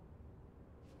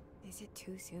 Is it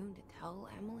too soon to tell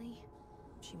Emily?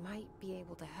 She might be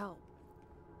able to help.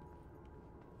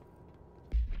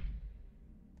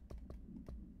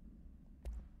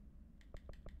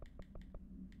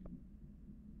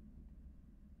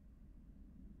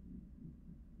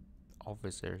 All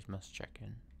visitors must check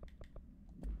in.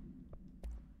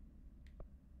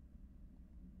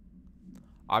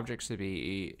 Objects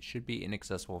should be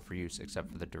inaccessible for use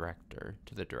except for the director.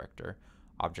 To the director,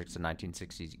 objects in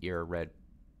 1960s era red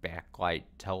backlight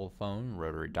telephone,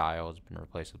 rotary dial has been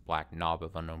replaced with black knob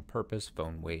of unknown purpose.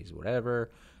 Phone weighs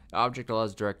whatever. The object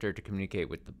allows the director to communicate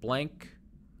with the blank.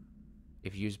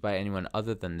 If used by anyone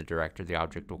other than the director, the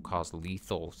object will cause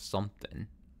lethal something.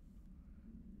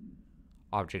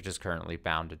 Object is currently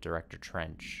bound to Director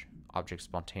Trench. Object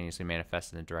spontaneously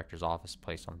manifested in the director's office,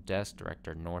 placed on the desk.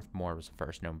 Director Northmore was the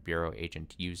first known Bureau agent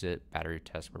to use it. Battery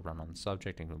tests were run on the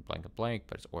subject, including blank,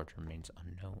 but its origin remains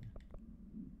unknown.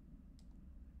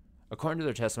 According to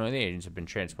their testimony, the agents have been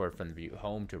transported from the Butte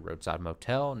home to a roadside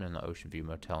motel and in the Ocean View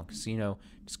Motel and Casino,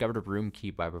 discovered a room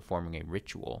key by performing a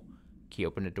ritual. Key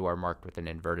opened a door marked with an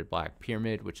inverted black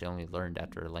pyramid, which they only learned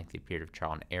after a lengthy period of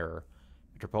trial and error.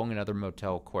 After pulling another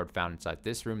motel cord found inside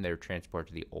this room, they were transported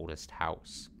to the oldest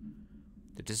house.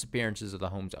 The disappearances of the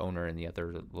home's owner and the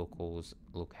other locales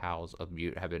of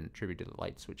Butte have been attributed to the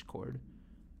light switch cord.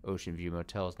 Ocean View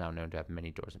Motel is now known to have many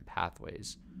doors and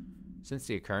pathways. Since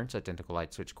the occurrence, identical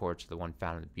light switch cords to the one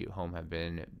found in the Butte home have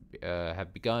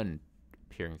begun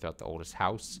appearing throughout the oldest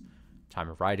house.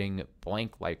 Time of writing,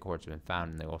 blank light cords have been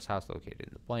found in the oldest house located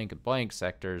in the blank and blank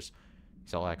sectors.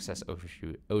 These all access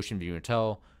Ocean View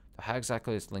Motel. How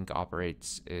exactly this link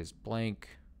operates is blank,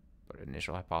 but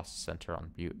initial hypothesis center on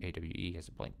Butte AWE has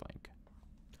a blank.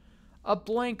 A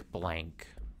blank.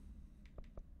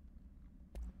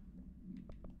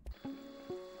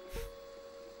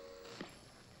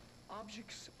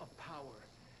 Objects of power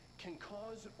can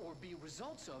cause or be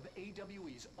results of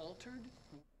AWE's altered.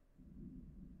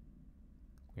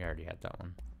 We already had that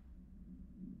one.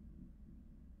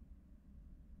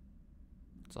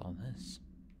 What's all this?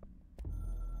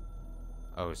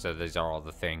 Oh, so these are all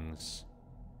the things.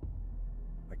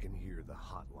 I can hear the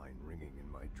hotline ringing in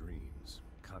my dreams,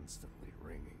 constantly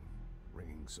ringing.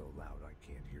 Ringing so loud I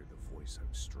can't hear the voice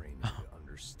I'm straining to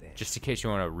understand. Just in case you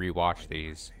want to rewatch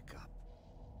these. Pick up.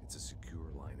 It's a secure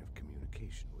line of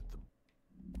communication with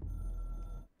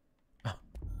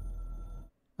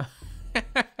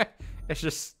the... It's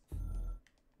just...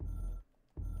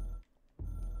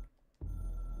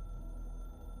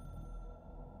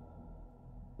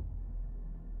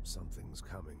 Something's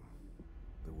coming.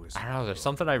 The I don't know, there's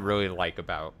something I really like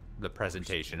about the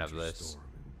presentation of this. Storm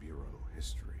in Bureau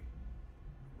history.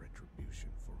 Retribution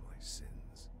for my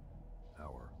sins.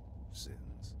 Our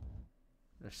sins.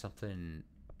 There's something...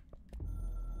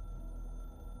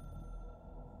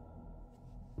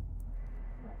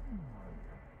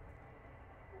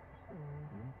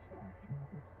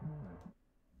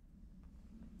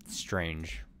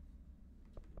 strange.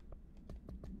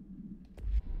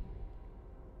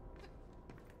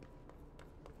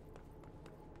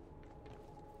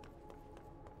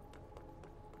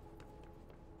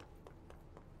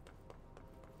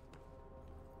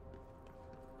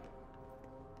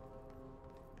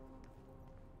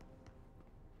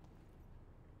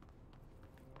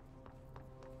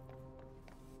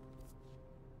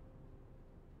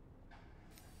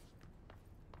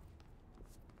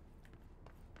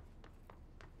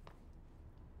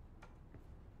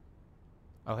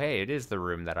 Oh, hey, it is the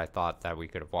room that I thought that we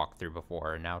could have walked through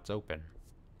before, and now it's open.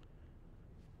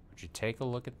 Would you take a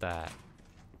look at that?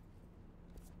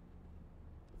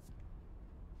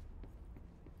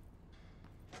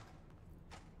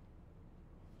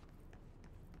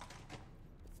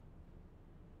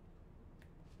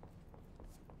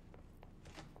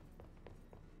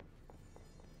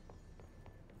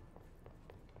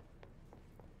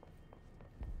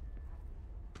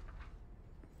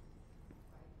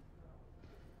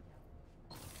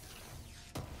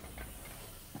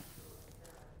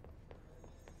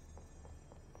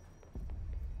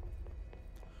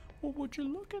 Well, would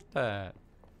you look at that?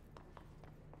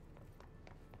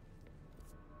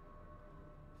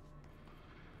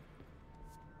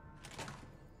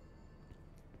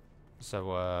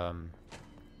 So, I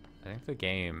think the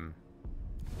game,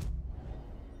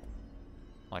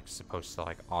 like, supposed to,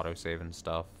 like, autosave and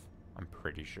stuff. I'm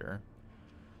pretty sure.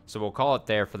 So we'll call it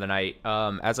there for the night.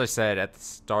 As I said at the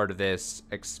start of this,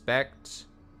 expect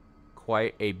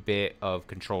quite a bit of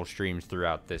Control streams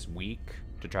throughout this week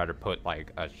to try to put,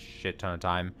 like, a shit ton of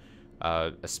time,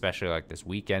 especially, like, this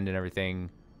weekend and everything.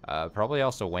 Probably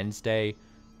also Wednesday.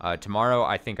 Tomorrow,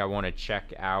 I think I want to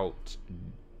check out...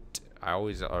 I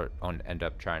always end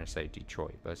up trying to say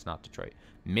Detroit, but it's not Detroit.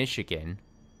 Michigan.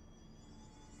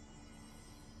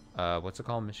 What's it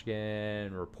called?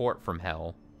 Michigan Report from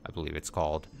Hell, I believe it's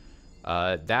called.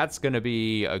 That's going to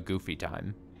be a goofy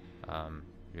time.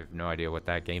 You have no idea what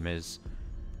that game is.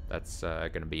 That's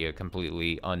going to be a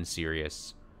completely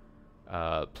unserious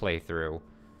playthrough.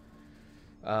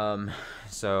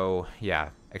 So, yeah.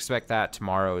 Expect that.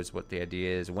 Tomorrow is what the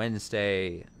idea is.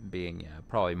 Wednesday being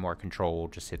probably more Control.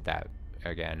 Just hit that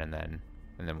again, and then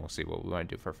we'll see what we want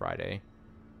to do for Friday.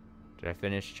 Did I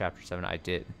finish Chapter 7? I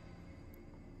did.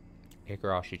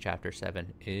 Igarashi Chapter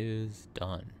 7 is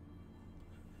done.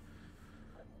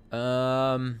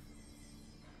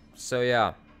 So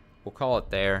yeah, we'll call it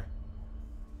there.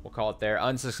 We'll call it there.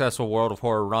 Unsuccessful World of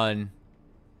Horror run.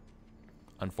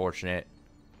 Unfortunate,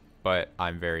 but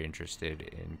I'm very interested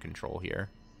in Control here.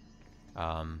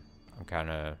 I'm kind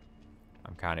of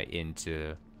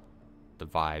into the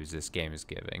vibes this game is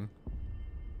giving.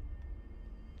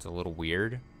 It's a little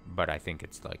weird, but I think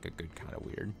it's like a good kind of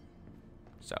weird.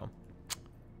 So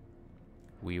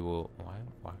we will.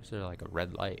 Why was there like a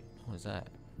red light? What was that?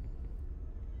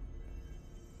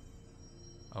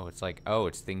 Oh, it's like, oh,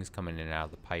 it's things coming in and out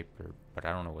of the pipe, but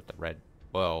I don't know what the red.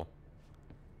 Well,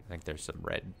 I think there's some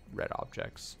red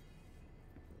objects.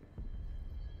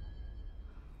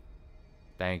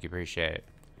 Thank you, appreciate it.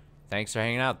 Thanks for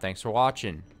hanging out. Thanks for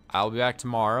watching. I'll be back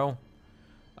tomorrow.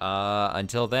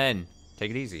 Until then, take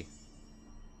it easy.